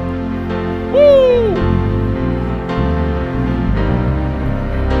 Woo!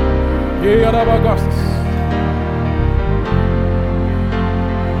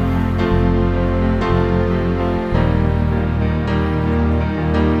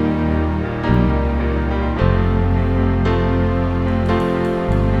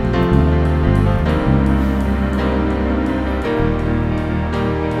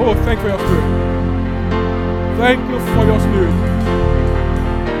 Oh, thank you for your Spirit. Thank you for your Spirit.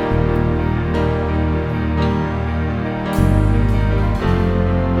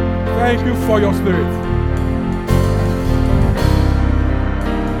 Thank you for your Spirit.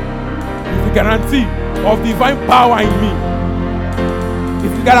 It's the guarantee of divine power in me.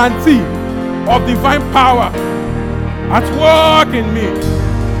 It's the guarantee of divine power at work in me.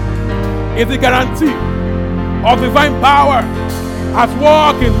 It's the guarantee of divine power at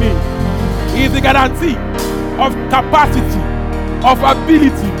work in me. It's the guarantee of capacity, of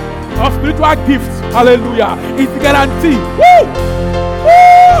ability, of spiritual gifts. Hallelujah. It's the guarantee. Woo!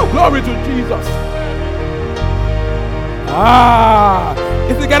 Woo! Glory to Jesus.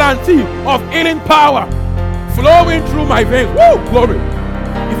 It's the guarantee of healing power flowing through my veins. Woo! Glory.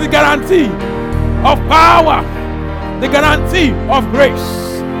 It's the guarantee of power, the guarantee of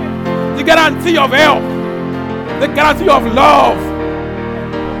grace, the guarantee of help, the guarantee of love,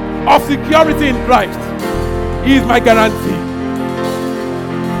 of security in Christ. He is my guarantee.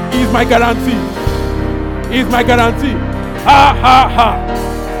 He is my guarantee. He is my guarantee. Ha ha ha.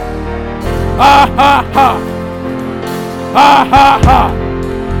 Ha ha ha. Ha ha ha.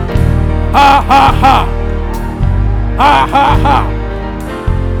 Ha ha ha. Ha ha ha.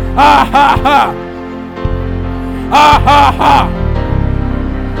 Ha ha ha. Ha ha ha.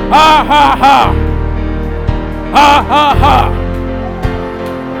 Ha ha ha. Ha ha ha.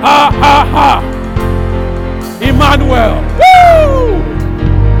 Ha ha ha. Emmanuel. Woo!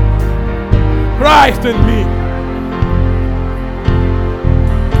 Christ in me.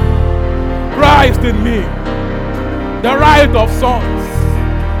 Christ in me. The right of sons.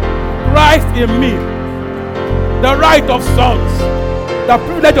 Christ in me. The right of sons. The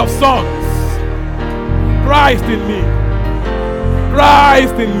privilege of sons. Christ in me.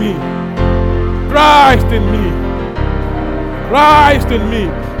 Christ in me. Christ in me. Christ in me.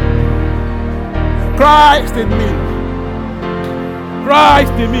 Christ in me.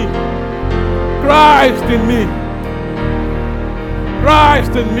 Christ in me. Christ in me.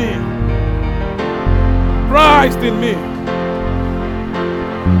 Christ in me. Christ in me.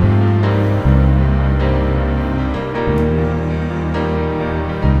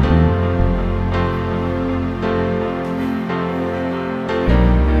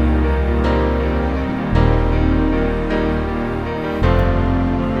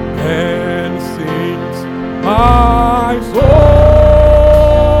 And sings my soul,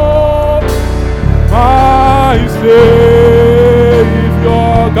 my Savior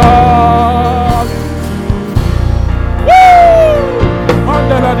God. Woo!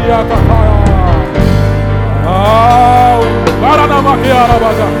 Mandela diakataya. Ah, barana makiara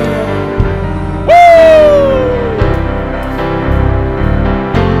baza. Woo!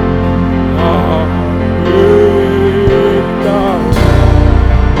 Ah,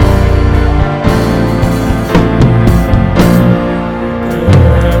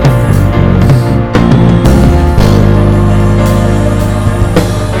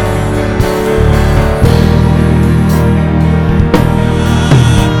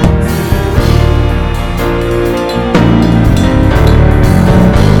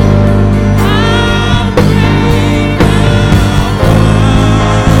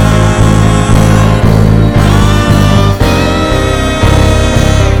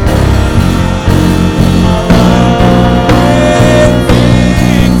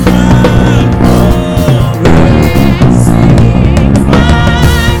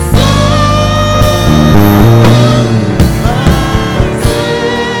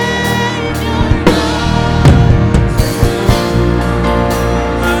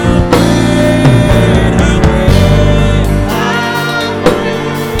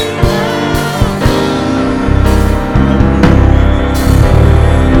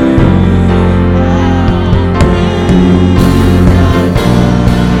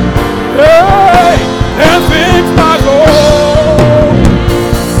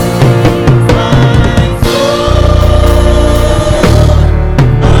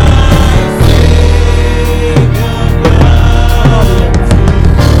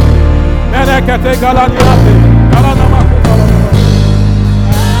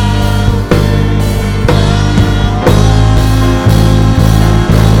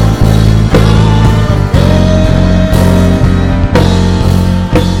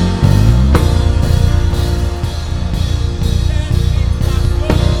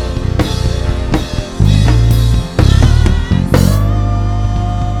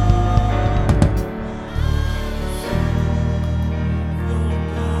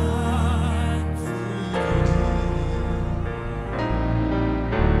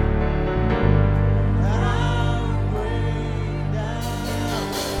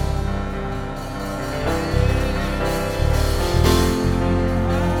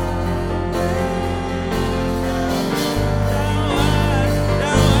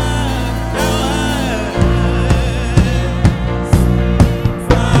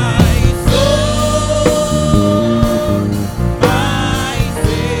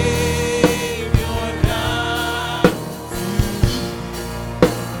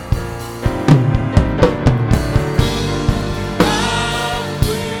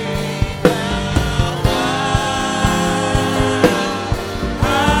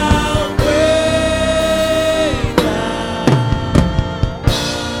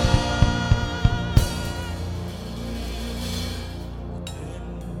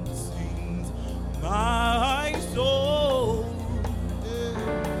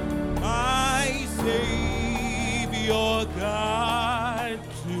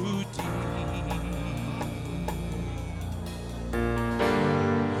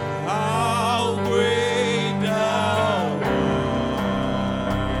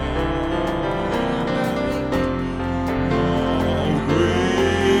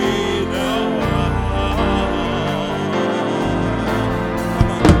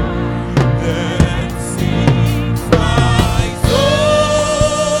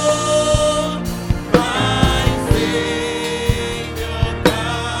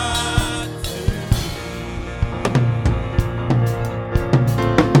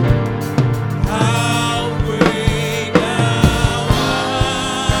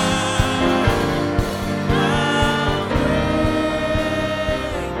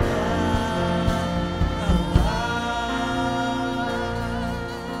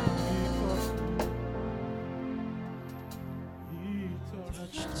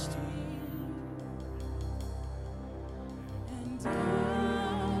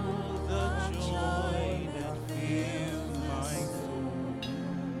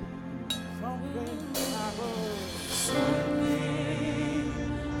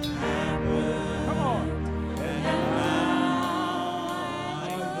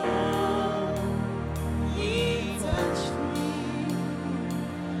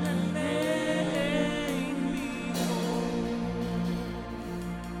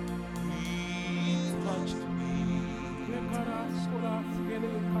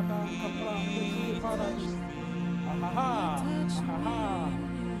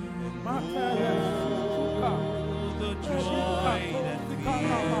 The joy that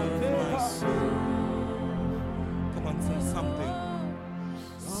fills my soul. Come on, say something.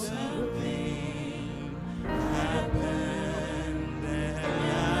 Something happened, and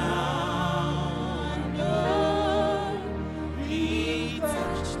now I know He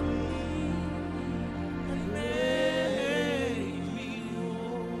touched me and made me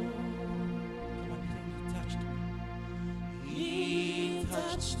whole. Come on, say He touched me. He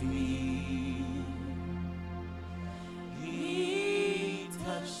touched me. He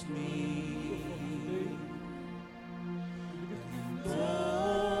touched me.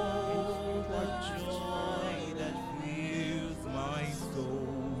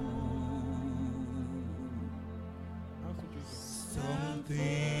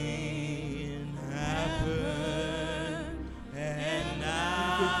 Something happened, and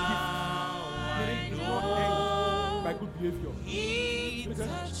now I know by good behavior. He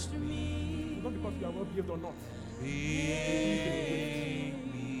touched me. It's not because you are well behaved or not. Make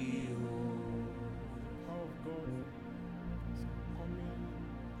me whole. Power of God is coming.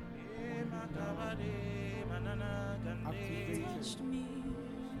 He touched me.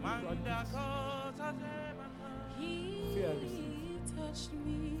 Say I receive. Touched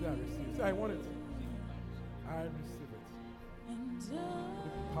me. Say I receive. Say I want it. I receive it. The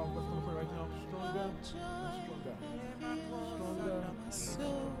power of God's coming right now. Stronger and stronger.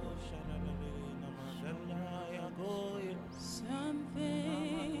 Stronger. Something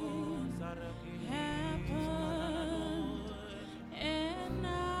happened, and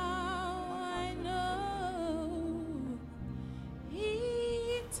now I know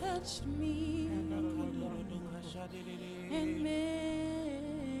He touched me and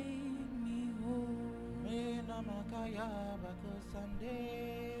made me whole. He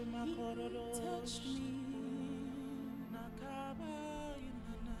touched me.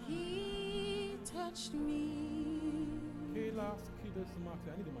 He touched me. I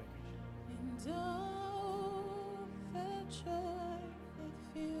need the mic. And all the joy that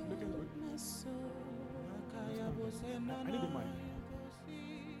filled my soul. I need the mic.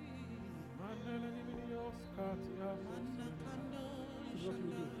 This is what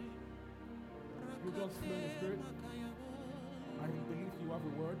you do. You just flow in the Spirit. I believe you have a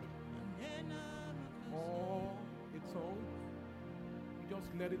word or a tongue. You just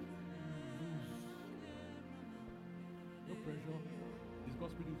let it loose. No pressure. It's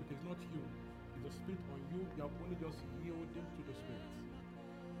God's Spirit. It's not you. It's the Spirit on you. You are only just yielding to the Spirit.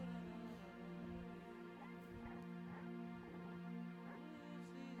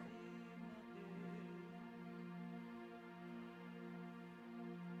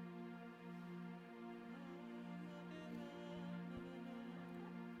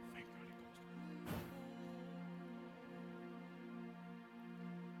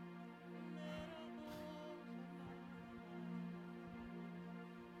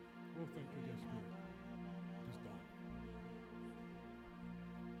 Oh, thank you, dear Spirit. It is done.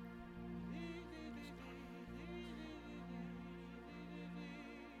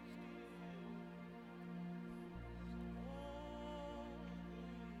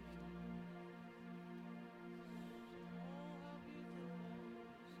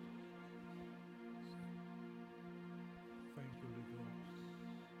 Thank you, Holy Ghost.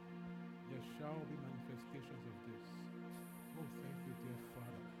 There shall be manifestations of this. Oh, thank you, dear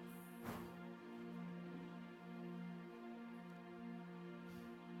Father.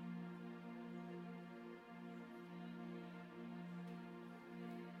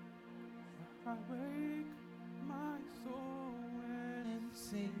 Awake my soul and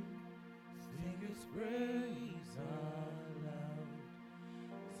sing His praise aloud.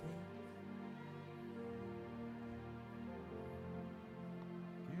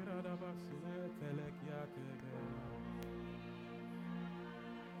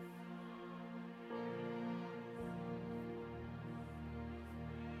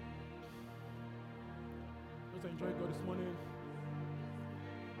 Let's enjoy God this morning.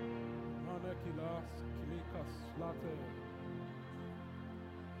 Kilas, Kilikas, Latte.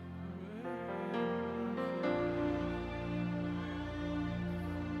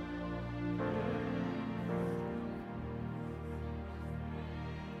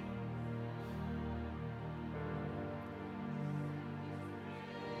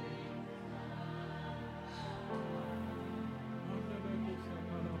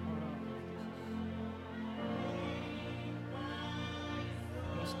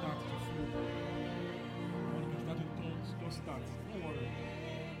 Just start to flow. When you start in tongues, just start. Don't worry.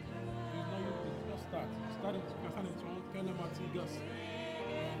 It's not your thing. Just start. Start in tongues. Kelematigas.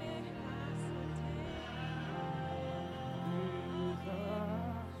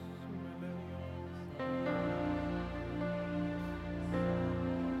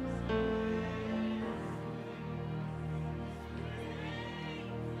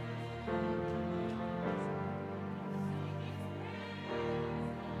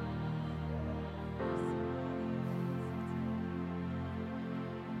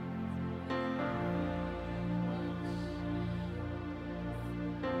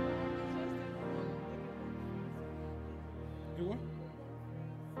 A what?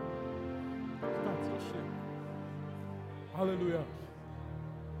 Start, don't share. Hallelujah.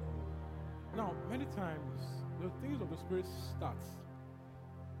 Now, many times, the things of the Spirit start,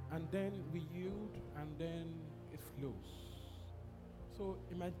 and then we yield, and then it flows. So,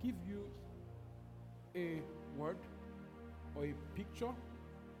 it might give you a word or a picture.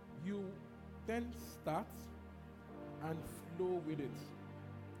 You then start and flow with it.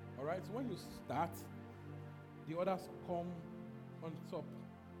 All right? So, when you start, the others come on top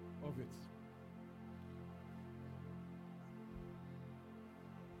of it.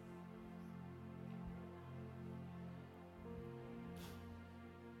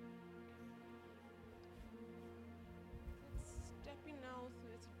 Stepping out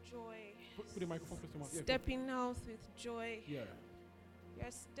with joy. Put the microphone close to your mouth. Yeah, Stepping out with joy. yeah.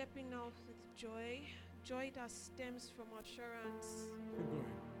 You're stepping out with joy. Joy that stems from assurance. Keep going.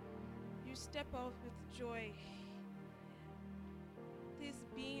 You step out with joy. This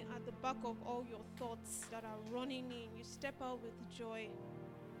being at the back of all your thoughts that are running in, you step out with joy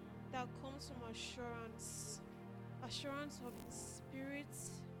that comes from assurance. Assurance of the Spirit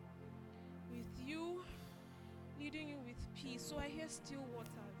with you, leading you with peace. So I hear still waters.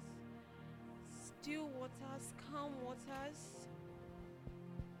 Still waters, calm waters.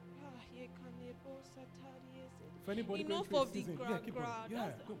 If anybody Enough going of through a the season, gra keep gra. going. Yeah,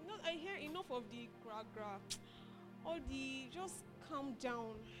 go. No, I hear enough of the gra gra. All the just calm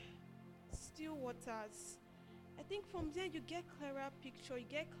down. Still waters. I think from there you get clearer picture, you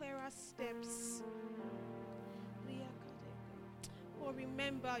get clearer steps. But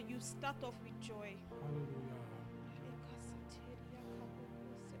remember, you start off with joy. Hallelujah.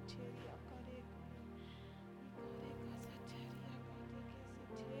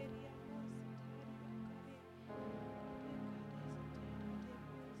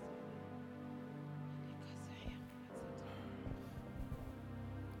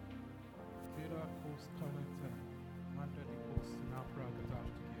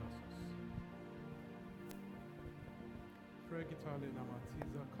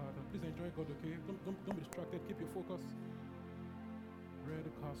 Please enjoy God, okay? Don't be distracted. Keep your focus. Red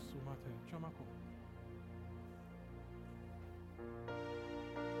Kasumate. Chamako.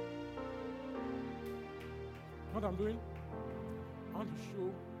 What I'm doing, I want to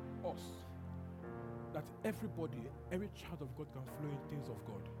show us that everybody, every child of God can flow in things of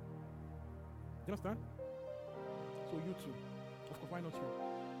God. Do you understand? So you too. Of course, why not you?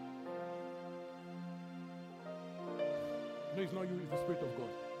 No, it's not you, it's the Spirit of God.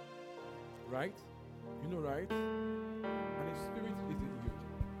 Right? You know, right? And His Spirit is in you.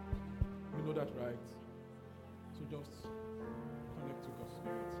 You know that, right? So just connect to God's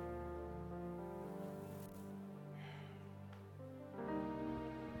Spirit.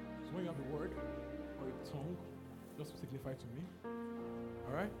 So when you have a word or a tongue, just signify to me.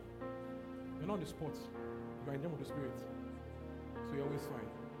 Alright? You're not on the spot. You are in the name of the Spirit. So you're always fine.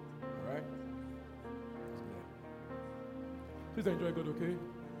 Alright? Please enjoy God, okay?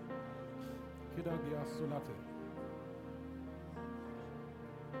 Kidagia Solate.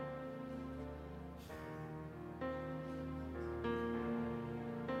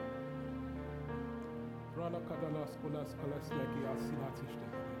 Rala Kadala Skolas Kalaslakia Sinatishte.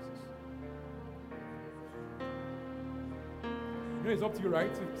 You know, it's up to you,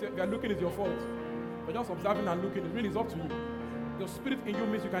 right? If you are looking, it's your fault. But just observing and looking, it really is up to you. Your spirit in you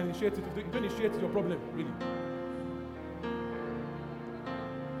means you can initiate it. If you don't initiate, it's your problem, really.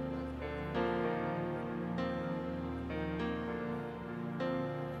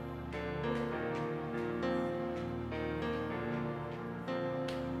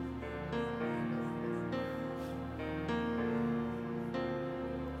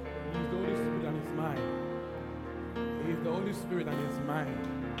 Spirit and His mind.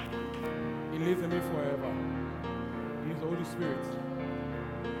 He lives in me forever. He is the Holy Spirit.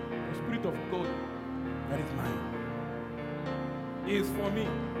 The Spirit of God that is mine. He is for me.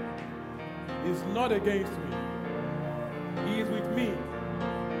 He is not against me. He is with me.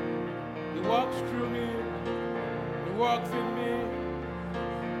 He walks through me. He walks in me.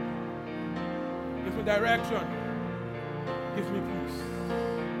 Gives me direction. Gives me peace.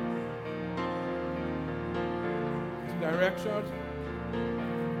 Direction,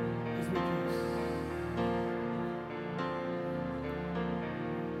 gives me peace.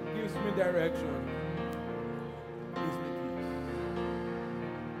 Gives me direction, gives me peace.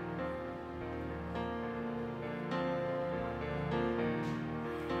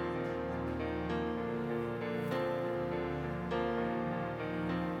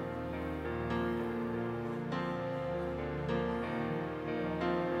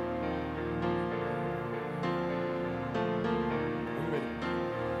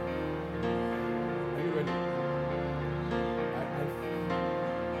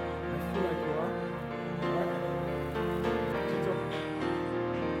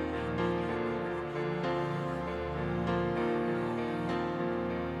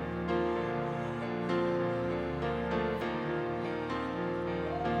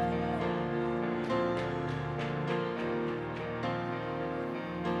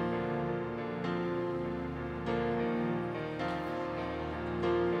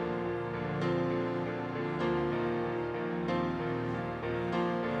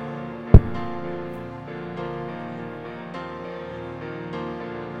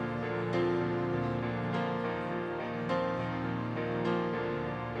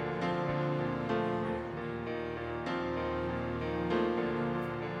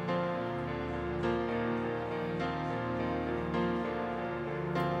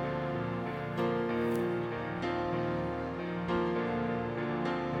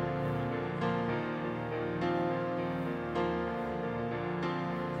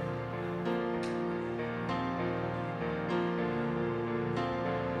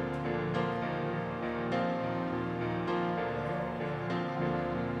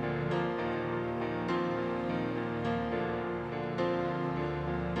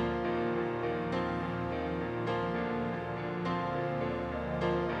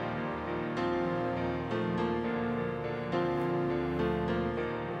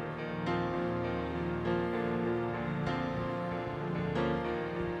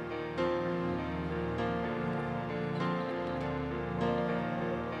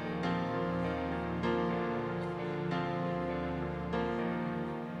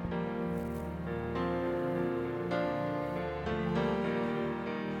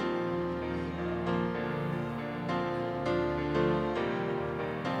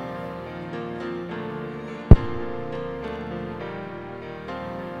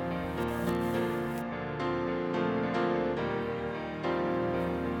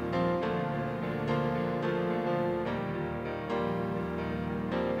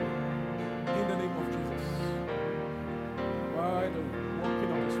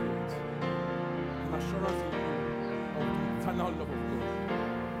 love of God.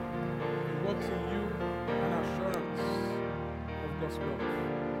 It works in you an assurance of God's love.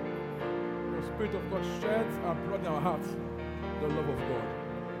 The Spirit of God sheds abroad in our hearts the love of God.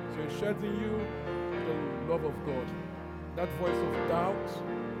 So it sheds in you the love of God. That voice of doubt,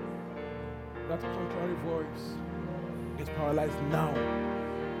 that contrary voice is paralyzed now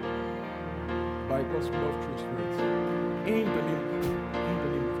by God's love through His Spirit. In the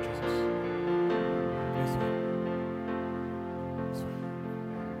name of Jesus. Yes, sir. Yes, sir.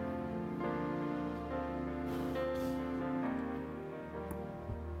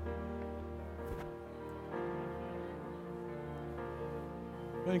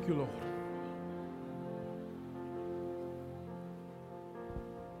 Thank you, Lord.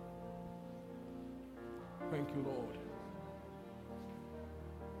 Thank you, Lord.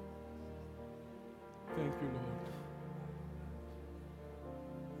 Thank you, Lord.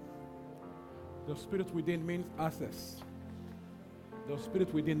 The Spirit within means access. The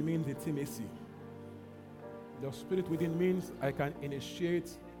Spirit within means intimacy. The Spirit within means I can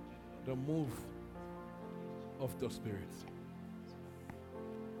initiate the move of the Spirit.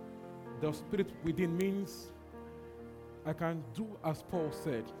 The Spirit within means I can do as Paul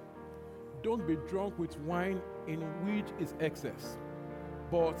said. Don't be drunk with wine in which is excess,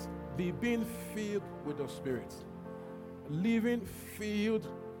 but be being filled with the Spirit. Living filled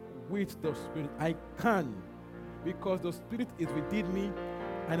with the Spirit. I can, because the Spirit is within me,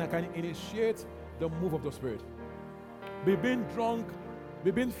 and I can initiate the move of the Spirit. Be being drunk, be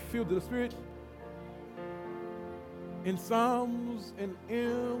being filled with the Spirit in psalms, in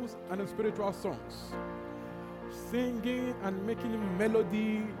hymns, and in spiritual songs. Singing and making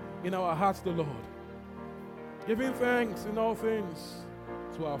melody in our hearts to the Lord. Giving thanks in all things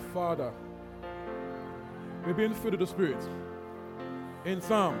to our Father. We've been filled with the Spirit in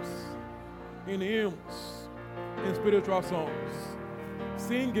psalms, in hymns, in spiritual songs.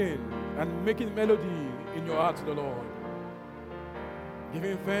 Singing and making melody in your heart to the Lord.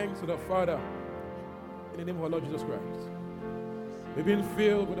 Giving thanks to the Father in the name of our Lord Jesus Christ. We've been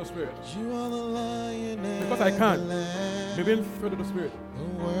filled with the Spirit. You are the lion because I can. We've been filled with the Spirit.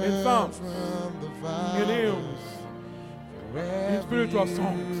 In psalms, in hymns, in spiritual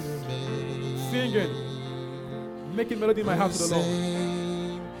songs, singing, making melody in my heart to the Lord.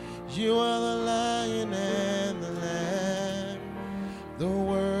 You are the lion and the lamb, the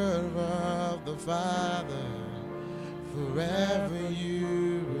word of the Father, forever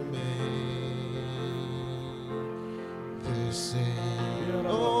you remain the same.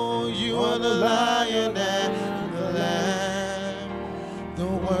 Oh, you are the lion and the lamb, the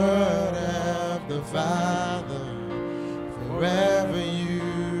word of the Father, forever you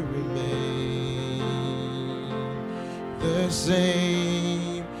remain the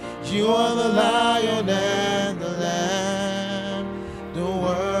same. You are the lion and the lamb, the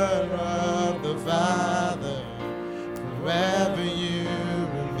word of the Father, forever you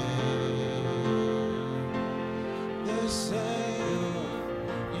remain the same.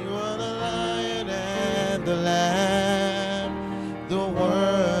 You are the lion and the lamb, the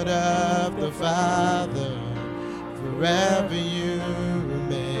word of the Father, forever you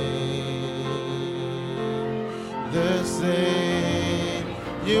remain the same.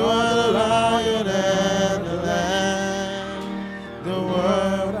 You are the lion and the lamb, the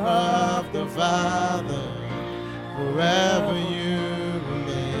word of the Father, forever you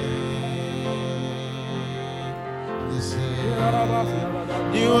remain the same.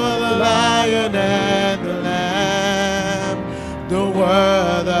 You are the lion and the lamb, the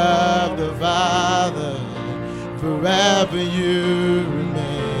word of the Father, forever you remain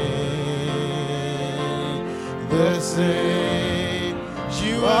the same.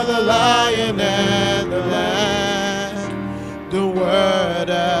 You are the lion and the lamb, the word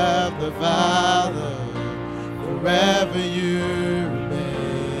of the Father, forever you remain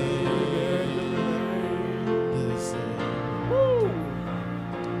the same. You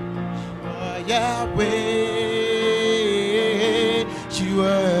are Yahweh, you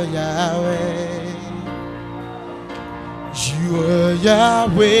are Yahweh, you are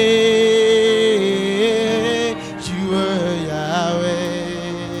Yahweh, you are Yahweh,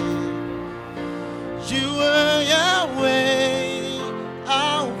 you are Yahweh,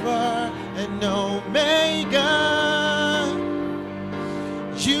 Alpha and Omega.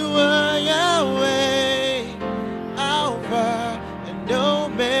 You are Yahweh, Alpha and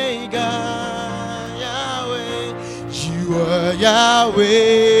Omega. Yahweh, you are Yahweh,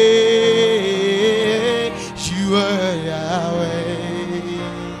 you are Yahweh,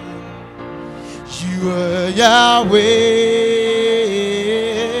 you are Yahweh,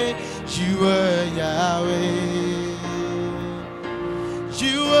 you are Yahweh.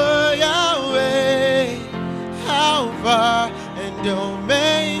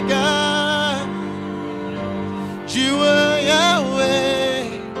 Omega. You are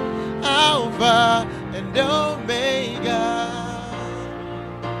Yahweh, Alpha and Omega.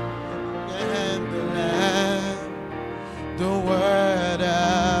 And the Lamb, the Word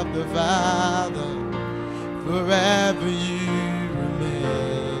of the Father, forever you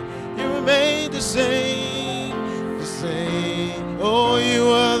remain the same, the same. Oh, you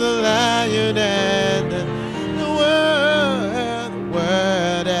are the Lion and the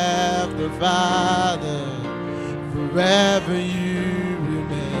Word of the Father, forever you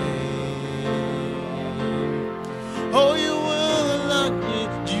remain. Oh, you are the Lion,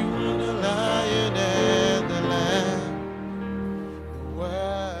 you are the Lion and the Lamb, the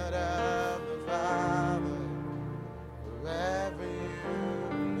Word of the Father, forever you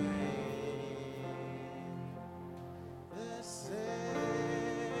remain. The same.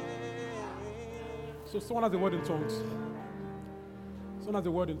 So someone has a word in tongues. Someone has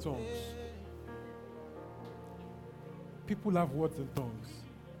a word in tongues. People have words in tongues.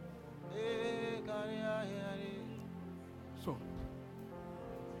 So,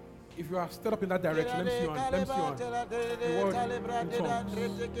 if you are stepped up in that direction, let me see you on. Let me see you on. A word in tongues.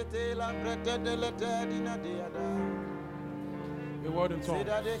 A word in tongues.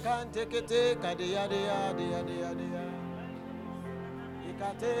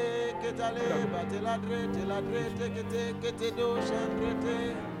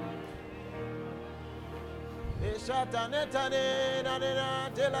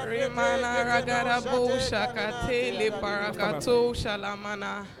 Rimana ragarabo shakatele parakato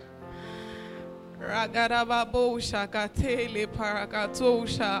shalamana. Ragarababo shakatele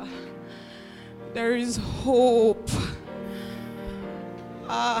parakatosha. There is hope.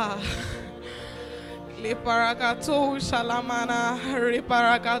 Le parakato shalamana.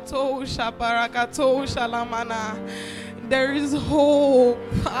 Reparakato shaparakato shalamana. There is hope.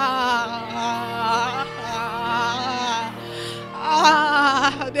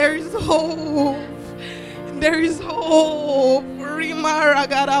 There is hope. There is hope. Rimara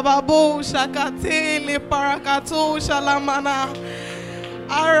garababo shakatele parakato shalamana.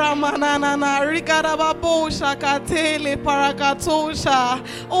 Aramanana rikarababo shakatele parakatosha.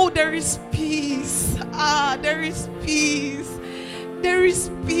 Oh, there is peace. There is peace. There is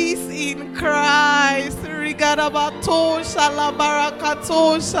peace in Christ. Rigarabato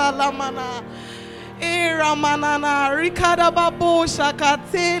shalabarakato shalamana. Ramanana rikarababo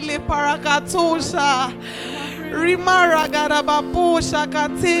shakatele parakatosha. Rimara garababo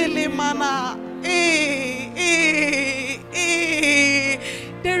shakatele mana.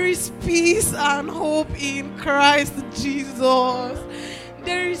 There is peace and hope in Christ Jesus.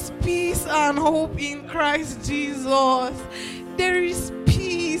 There is peace and hope in Christ Jesus. There is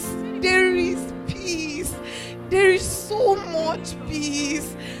peace. There is peace. There is so much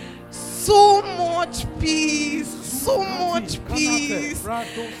peace. So much peace. So much peace.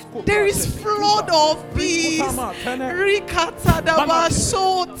 There is flood of peace. Rikata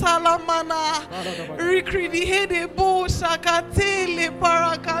dabasho talamana. Rikridi hedebo shakatele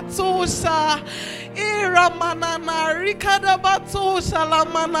parakatosha. Ramanana rikadabato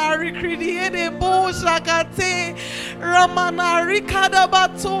shalamana. Rikridi hedebo shakate. Ramana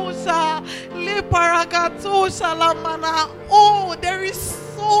rikadabatosha. Le parakatosha lamana. Oh, there is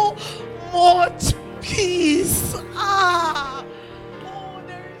so much peace. Oh,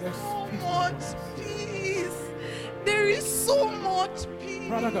 there is so much peace. There is so much peace.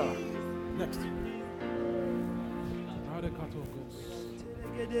 Brother God, next.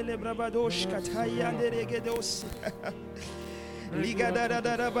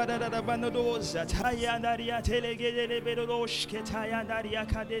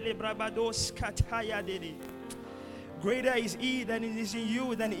 Greater is he that is in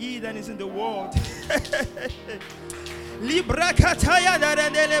you than he that is in the world.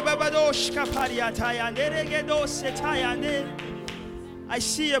 I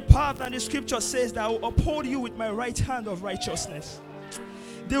see a path, and the scripture says that I will uphold you with my right hand of righteousness.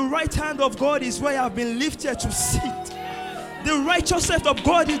 The right hand of God is where I have been lifted to sit. The righteousness of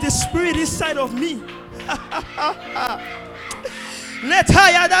God is the spirit inside of me.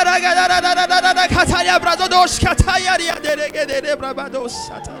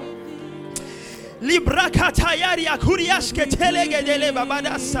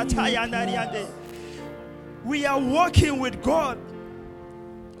 We are walking with God.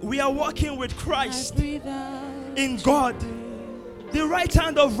 We are walking with Christ in God. The right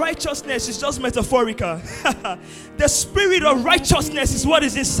hand of righteousness is just metaphorical. The spirit of righteousness is what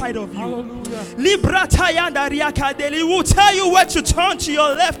is inside of you. He will tell you where to turn, to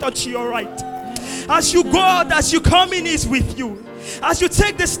your left or to your right. As you go out, as you come in, is with you. As you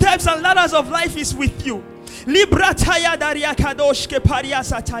take the steps and ladders of life is with you. Libra taya daria kadosh ke paria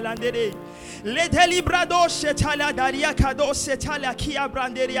satalandere. Le delibradosh tala daria kadosh tala kia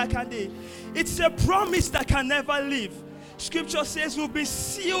branderia kande. It's a promise that can never leave. Scripture says we'll be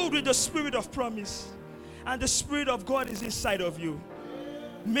sealed with the spirit of promise. And the Spirit of God is inside of you.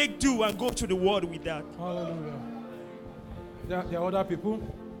 Make do and go to the world with that. Hallelujah. There are other people.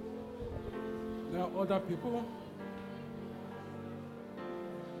 There are other people.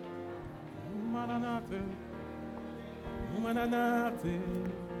 Umananate. Umananate.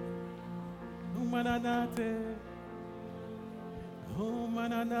 Umananate.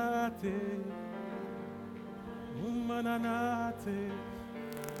 Umananate. Umananate.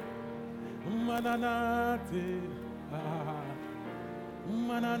 Umananate. Ah.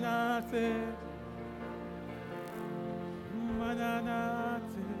 Umananate.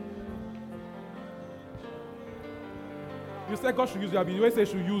 Umananate. You said God should use you. You always say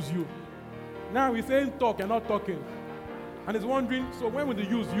should use you. Now we're saying talk and not talking. And he's wondering, so when will the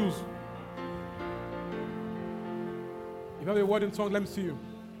use? If you have a word in tongue, let me see you.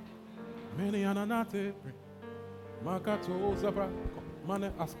 Many ananate. Makato zabra.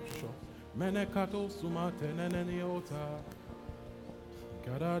 Mane ask sure. Mene kato sumate neneniota.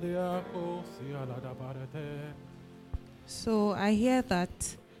 So I hear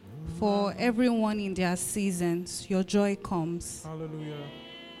that for everyone in their seasons, your joy comes. Hallelujah.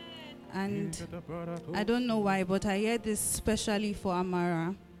 And I don't know why, but I hear this especially for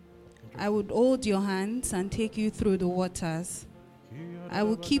Amara. I would hold your hands and take you through the waters. I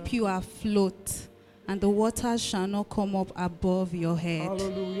will keep you afloat, and the waters shall not come up above your head.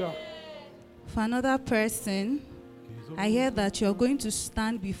 Hallelujah. For another person, I hear that you're going to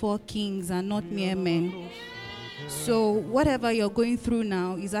stand before kings and not mere men. So whatever you're going through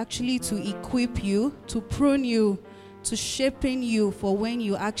now is actually to equip you, to prune you, to shapen you for when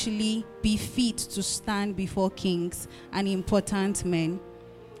you actually be fit to stand before kings and important men.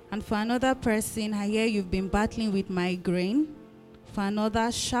 And for another person, I hear you've been battling with migraine. For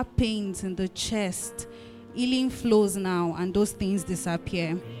another, sharp pains in the chest. Healing flows now and those things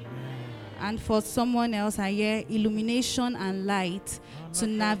disappear. And for someone else, I hear illumination and light to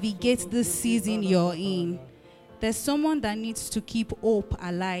navigate the season you're in. There's someone that needs to keep hope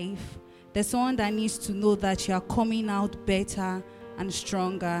alive. There's someone that needs to know that you are coming out better and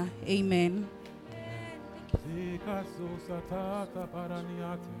stronger. Amen.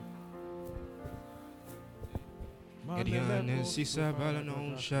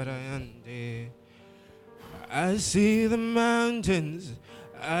 I see the mountains,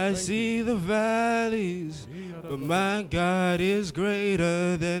 I see the valleys, but my God is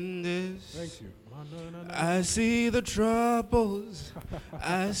greater than this. Thank you. I see the troubles,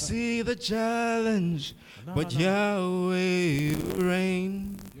 I see the challenge, but Yahweh you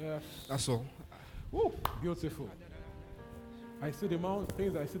reign. Yes. That's all. Woo, beautiful. I see the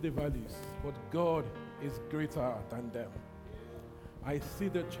mountains, I see the valleys, but God is greater than them. I see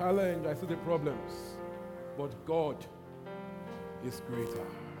the challenge, I see the problems, but God is greater.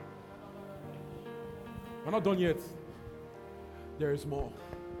 We're not done yet. There is more.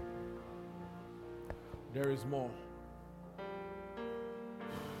 There is more.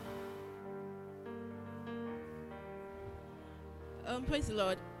 Praise the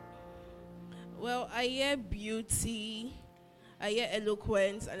Lord. Well, I hear beauty, I hear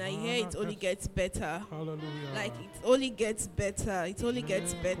eloquence, and I hear it only gets better. Hallelujah. Like it only gets better. It only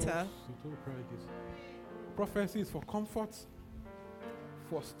gets better. Prophecy is for comfort,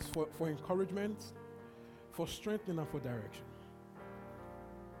 for encouragement, for strengthening, and for direction.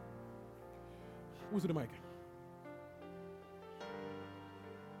 Who's the mic?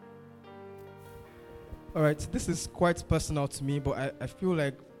 All right, this is quite personal to me, but I feel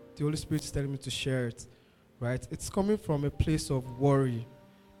like the Holy Spirit is telling me to share it, right? It's coming from a place of worry,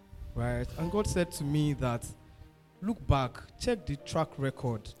 right? And God said to me that, look back, check the track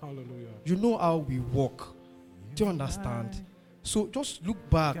record. Hallelujah. You know how we walk. Do you understand? So just look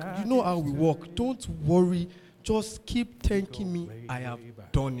back. You know how we walk. Don't worry. Just keep thanking me. I have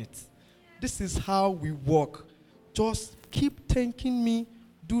done it. This is how we walk. Just keep thanking me.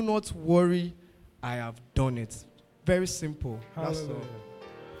 Do not worry. I have done it. Very simple. That's all.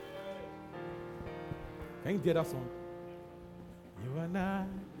 Can you get that song? You and I,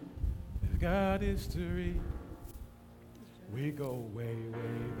 we've got history. We go way,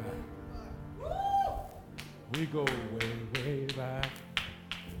 way back. We go way, way back.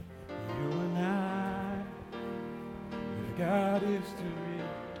 You and I, we've got history.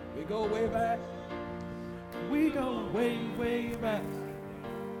 We go way back. We go way, way back.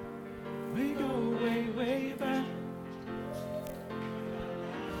 We go way, way back.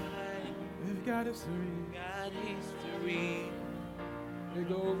 got history. got history. We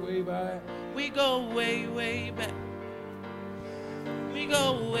go way back. We go way, way back. We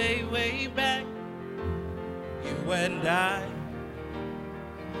go way, way back. You and I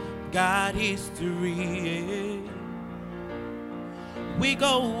got history. We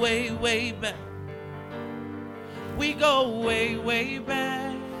go way, way back. We go way, way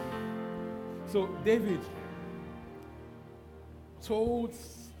back. So David told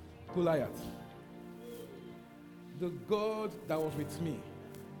Goliath, the God that was with me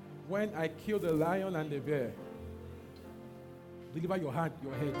when I killed the lion and the bear, deliver your head.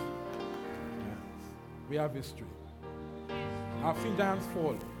 Yeah. We have history. I've seen giants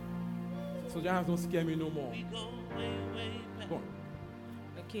fall. So giants don't scare me no more. We go way, way back. Go on.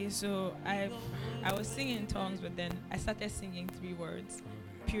 Okay, so I was singing in tongues, but then I started singing 3 words: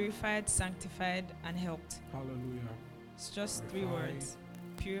 purified, sanctified, and helped. Hallelujah. It's just 3 Purified. words: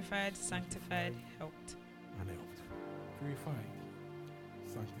 purified, sanctified, helped. And helped. Purified,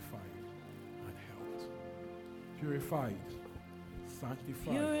 sanctified, and helped. Purified,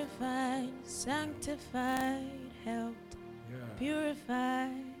 sanctified. Purified, sanctified, helped. Yeah.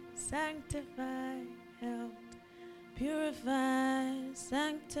 Purified, sanctified, helped. Purified,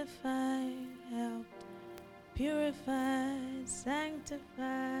 sanctified, helped. Purified,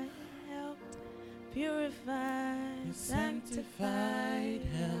 sanctified, helped. Purified, sanctified,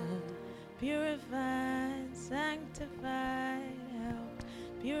 helped. Purified, sanctified, helped.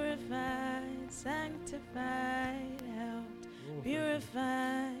 Purified, sanctified, helped.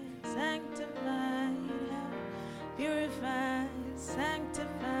 Purified, sanctified, helped. Purified,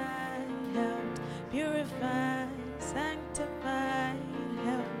 sanctified, helped. Purified, sanctified,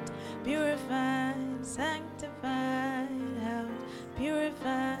 helped. Purified, sanctified, helped.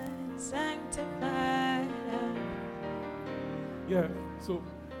 Purified, sanctified, helped. Yeah. So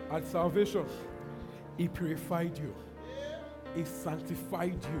at salvation, He purified you. He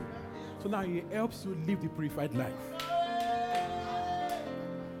sanctified you. So now He helps you live the purified life.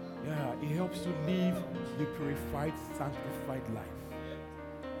 Yeah, He helps you live the purified, sanctified life.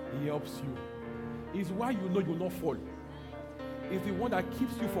 He helps you. It's why you know you'll not fall. It's the one that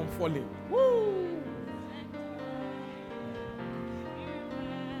keeps you from falling. Woo!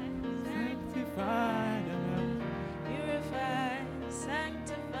 Sanctified and Purified,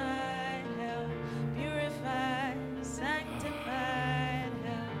 sanctified, helped. Purified, sanctified,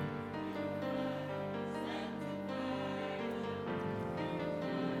 helped.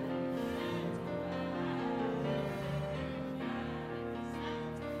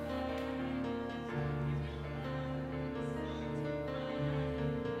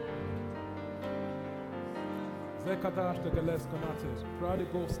 Zekadash de Geles Kanates,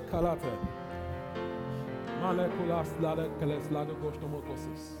 Pradigos Kalate, Malekulas Lada Geles Ladogos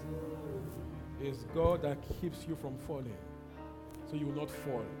Tomokosis. It's God that keeps you from falling, so you will not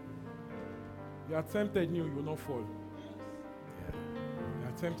fall. You are tempted, you will not fall. Yeah. You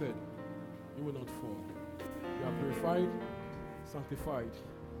are tempted, you will not fall. You are purified, sanctified,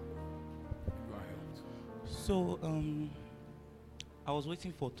 and you are helped. So, I was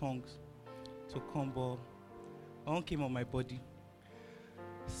waiting for tongues to come, but one came on my body.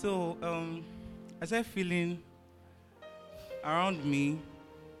 So, I started feeling around me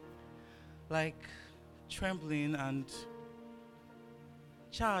like trembling and,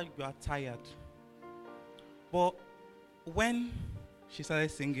 child, you are tired. But when she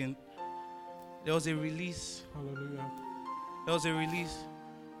started singing, there was a release. Hallelujah. There was a release.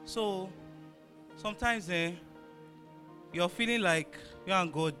 So, sometimes you're feeling like you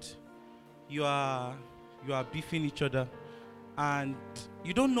and God, you are beefing each other, and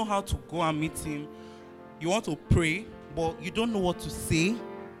you don't know how to go and meet Him. You want to pray, but you don't know what to say.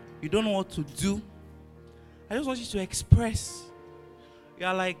 You don't know what to do. I just want you to express.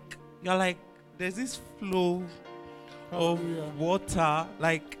 You're like, there's this flow Hallelujah. of water,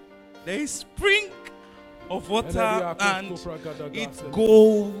 like there is spring of water, and it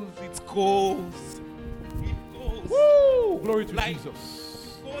goes. Woo! Glory to Like,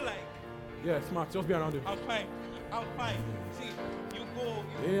 Jesus. Go like. Yeah, smart. Just be around Him. I'm fine. See, you go.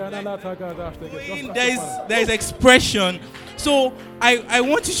 Yeah, Going, there is expression. So I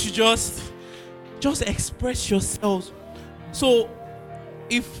want you to just express yourselves. So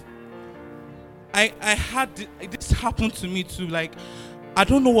if I had this happen to me too, like I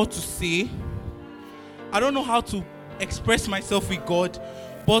don't know what to say. I don't know how to express myself with God,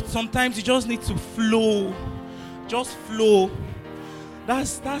 but sometimes you just need to flow. Just flow.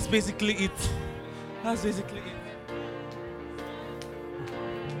 That's basically it. That's basically it.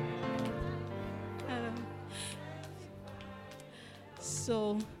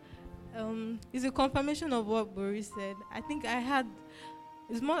 So It's a confirmation of what Boris said. I think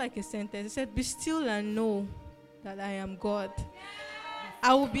it's more like a sentence. It said, "Be still and know that I am God.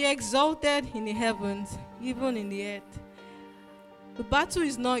 I will be exalted in the heavens, even in the earth. The battle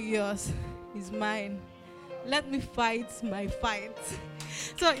is not yours, it's mine. Let me fight my fight."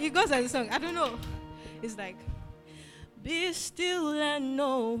 So it goes as a song. I don't know. It's like, "Be still and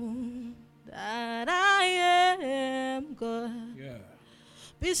know that I am God. Yeah.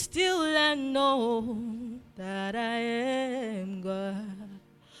 Be still and know that I am God.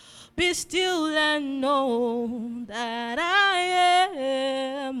 Be still and know that I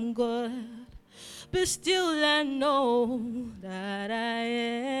am God. Be still and know that I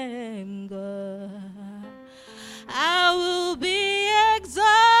am God. I will be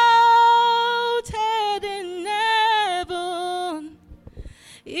exalted in heaven,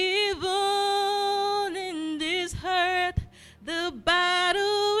 even in this earth. The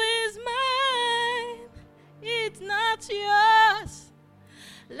battle is mine, it's not yours.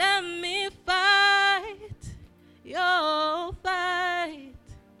 Let me fight your fight.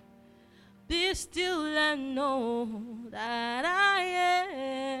 Be still and know that I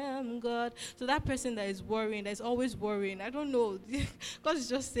am God." So that person that is worrying, that is always worrying, I don't know, God is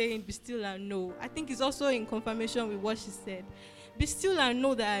just saying, "Be still and know." I think it's also in confirmation with what she said. Be still and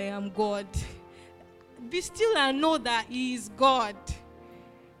know that I am God. Be still and know that He is God.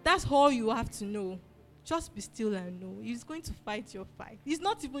 That's all you have to know. Just be still and know. He's going to fight your fight. It's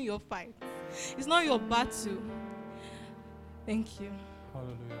not even your fight. It's not your battle. Thank you.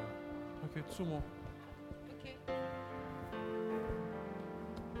 Hallelujah. Okay, 2 more. Okay.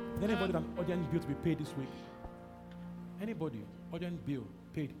 Anybody an audience bill to be paid this week? Anybody? Audience bill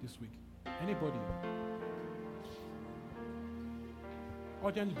paid this week? Anybody?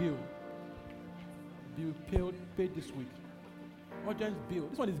 Audience bill paid this week. Audience bill.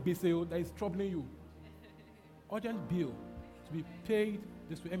 This one is BSO that is troubling you. Audience bill to be paid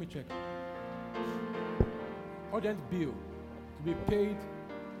this week. Let me check. Audience bill to be paid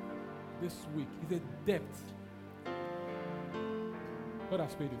this week is a debt. God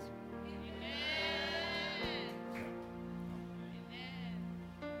has paid it.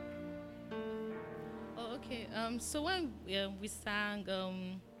 Oh, okay. So when we sang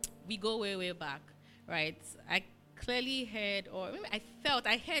 "We Go Way, Way Back," right? I clearly heard, or maybe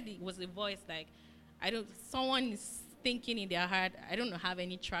I heard it was a voice like, someone is thinking in their heart, "I don't have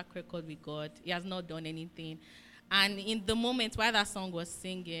any track record with God. He has not done anything." And in the moment while that song was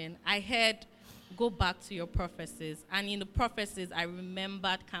singing, I heard, "Go back to your prophecies." And in the prophecies, I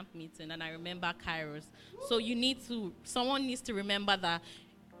remembered camp meeting and I remember Kairos. So someone needs to remember that,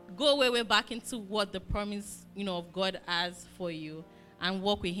 go way back into what the promise, of God has for you, and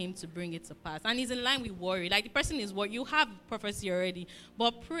work with Him to bring it to pass. And it's in line with worry. Like the person is worried. You have prophecy already,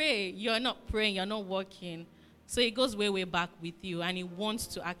 but pray. You're not praying. You're not working. So it goes way back with you, and He wants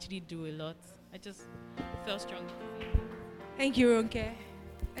to actually do a lot. I just felt strong. Thank you, Ronke.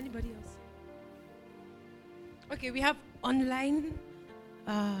 Anybody else? Okay, we have online.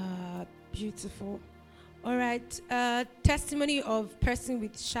 Beautiful. All right. Testimony of person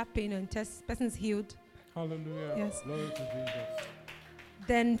with sharp pain and person's healed. Hallelujah. Yes. Glory to Jesus.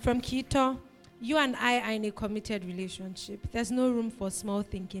 Then from Kito, "You and I are in a committed relationship. There's no room for small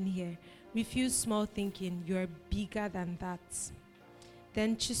thinking here. Refuse small thinking. You're bigger than that."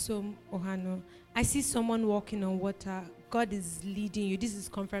 Then Chisom Ohano, "I see someone walking on water. God is leading you." This is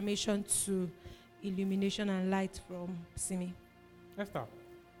confirmation to illumination and light from Simi. Esther,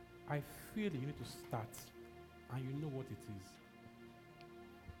 I feel you need to start, and you know what it is.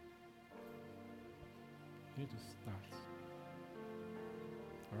 You need to start.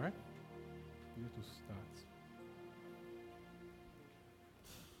 All right? You need to start.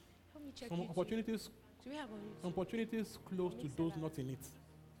 Help me check Some YouTube. opportunities, Do we have on YouTube? some opportunities close to those not in it.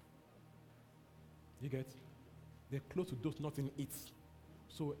 You get? They're close to those not in it.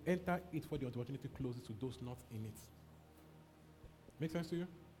 So enter it for the opportunity closest to those not in it. Make sense to you?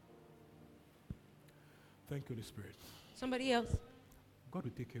 Thank you, Holy Spirit. Somebody else. God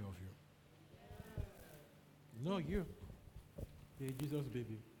will take care of you. No, you. Hey, Jesus,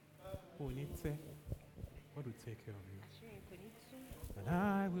 baby. God will take care of you. And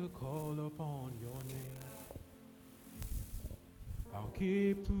I will call upon your name. I'll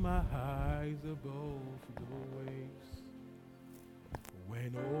keep my eyes above the waves.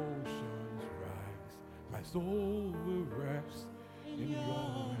 When oceans rise, my soul will rest in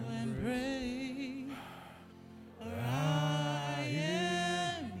your embrace. I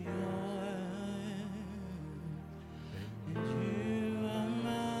am yours, and you are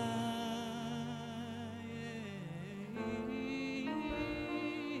mine.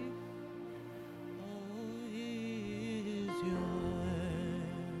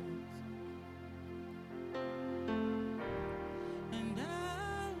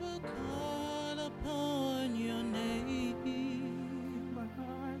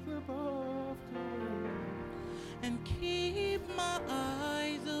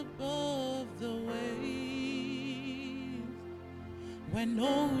 when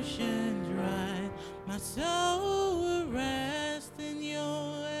oceans rise. My soul will rest in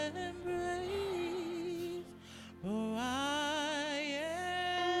your embrace, for I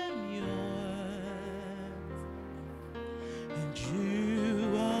am yours, and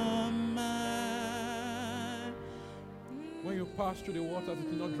you are mine. When you pass through the waters, it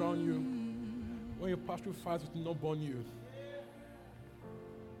will not drown you. When you pass through fires, it will not burn you.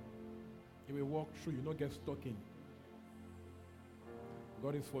 You will walk through, you will not get stuck in.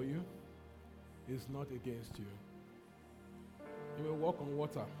 God is for you. Is not against you. You will walk on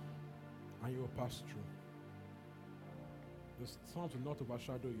water and you will pass through. The storms will not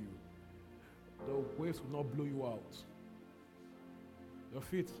overshadow you. The waves will not blow you out. Your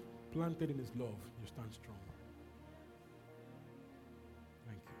feet planted in His love, you stand strong.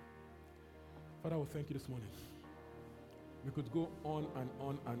 Thank you. Father, we thank you this morning. We could go on and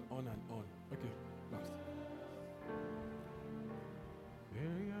on and on and on. Okay, last.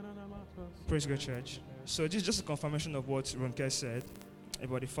 Praise God, church. So this is just a confirmation of what Ronke said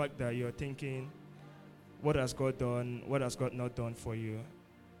about the fact that you're thinking, what has God done? What has God not done for you?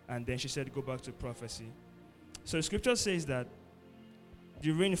 And then she said, go back to prophecy. So the scripture says that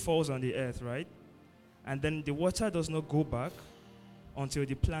the rain falls on the earth, right? And then the water does not go back until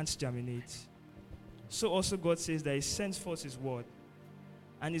the plants germinate. So also God says that He sends forth His word.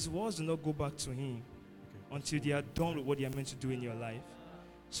 And His words do not go back to Him until they are done with what they are meant to do in your life.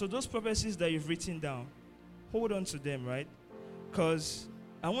 So those prophecies that you've written down, hold on to them, right? Because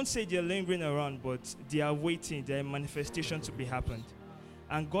I won't say they're lingering around, but they are waiting. They are a manifestation to be happened.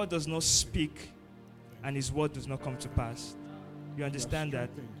 And God does not speak, and His word does not come to pass. You understand that?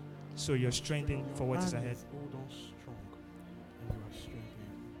 So you're strengthened for what is ahead. Hold on strong, and you are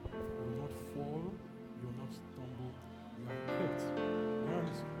strengthened. You will not fall, you will not stumble, you are kept. Now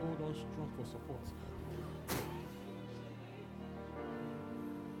just hold on strong for support.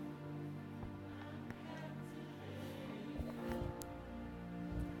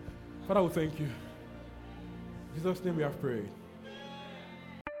 Father, we thank you. In Jesus' name we have prayed.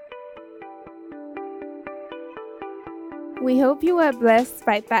 We hope you were blessed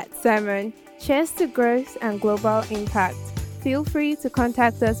by that sermon. Cheers to growth and global impact. Feel free to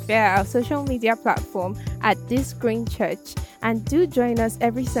contact us via our social media platform at This Green Church, and do join us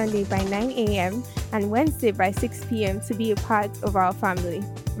every Sunday by 9 a.m. and Wednesday by 6 p.m. to be a part of our family.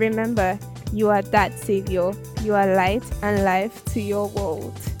 Remember, you are that Savior. You are light and life to your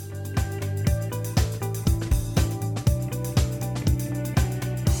world.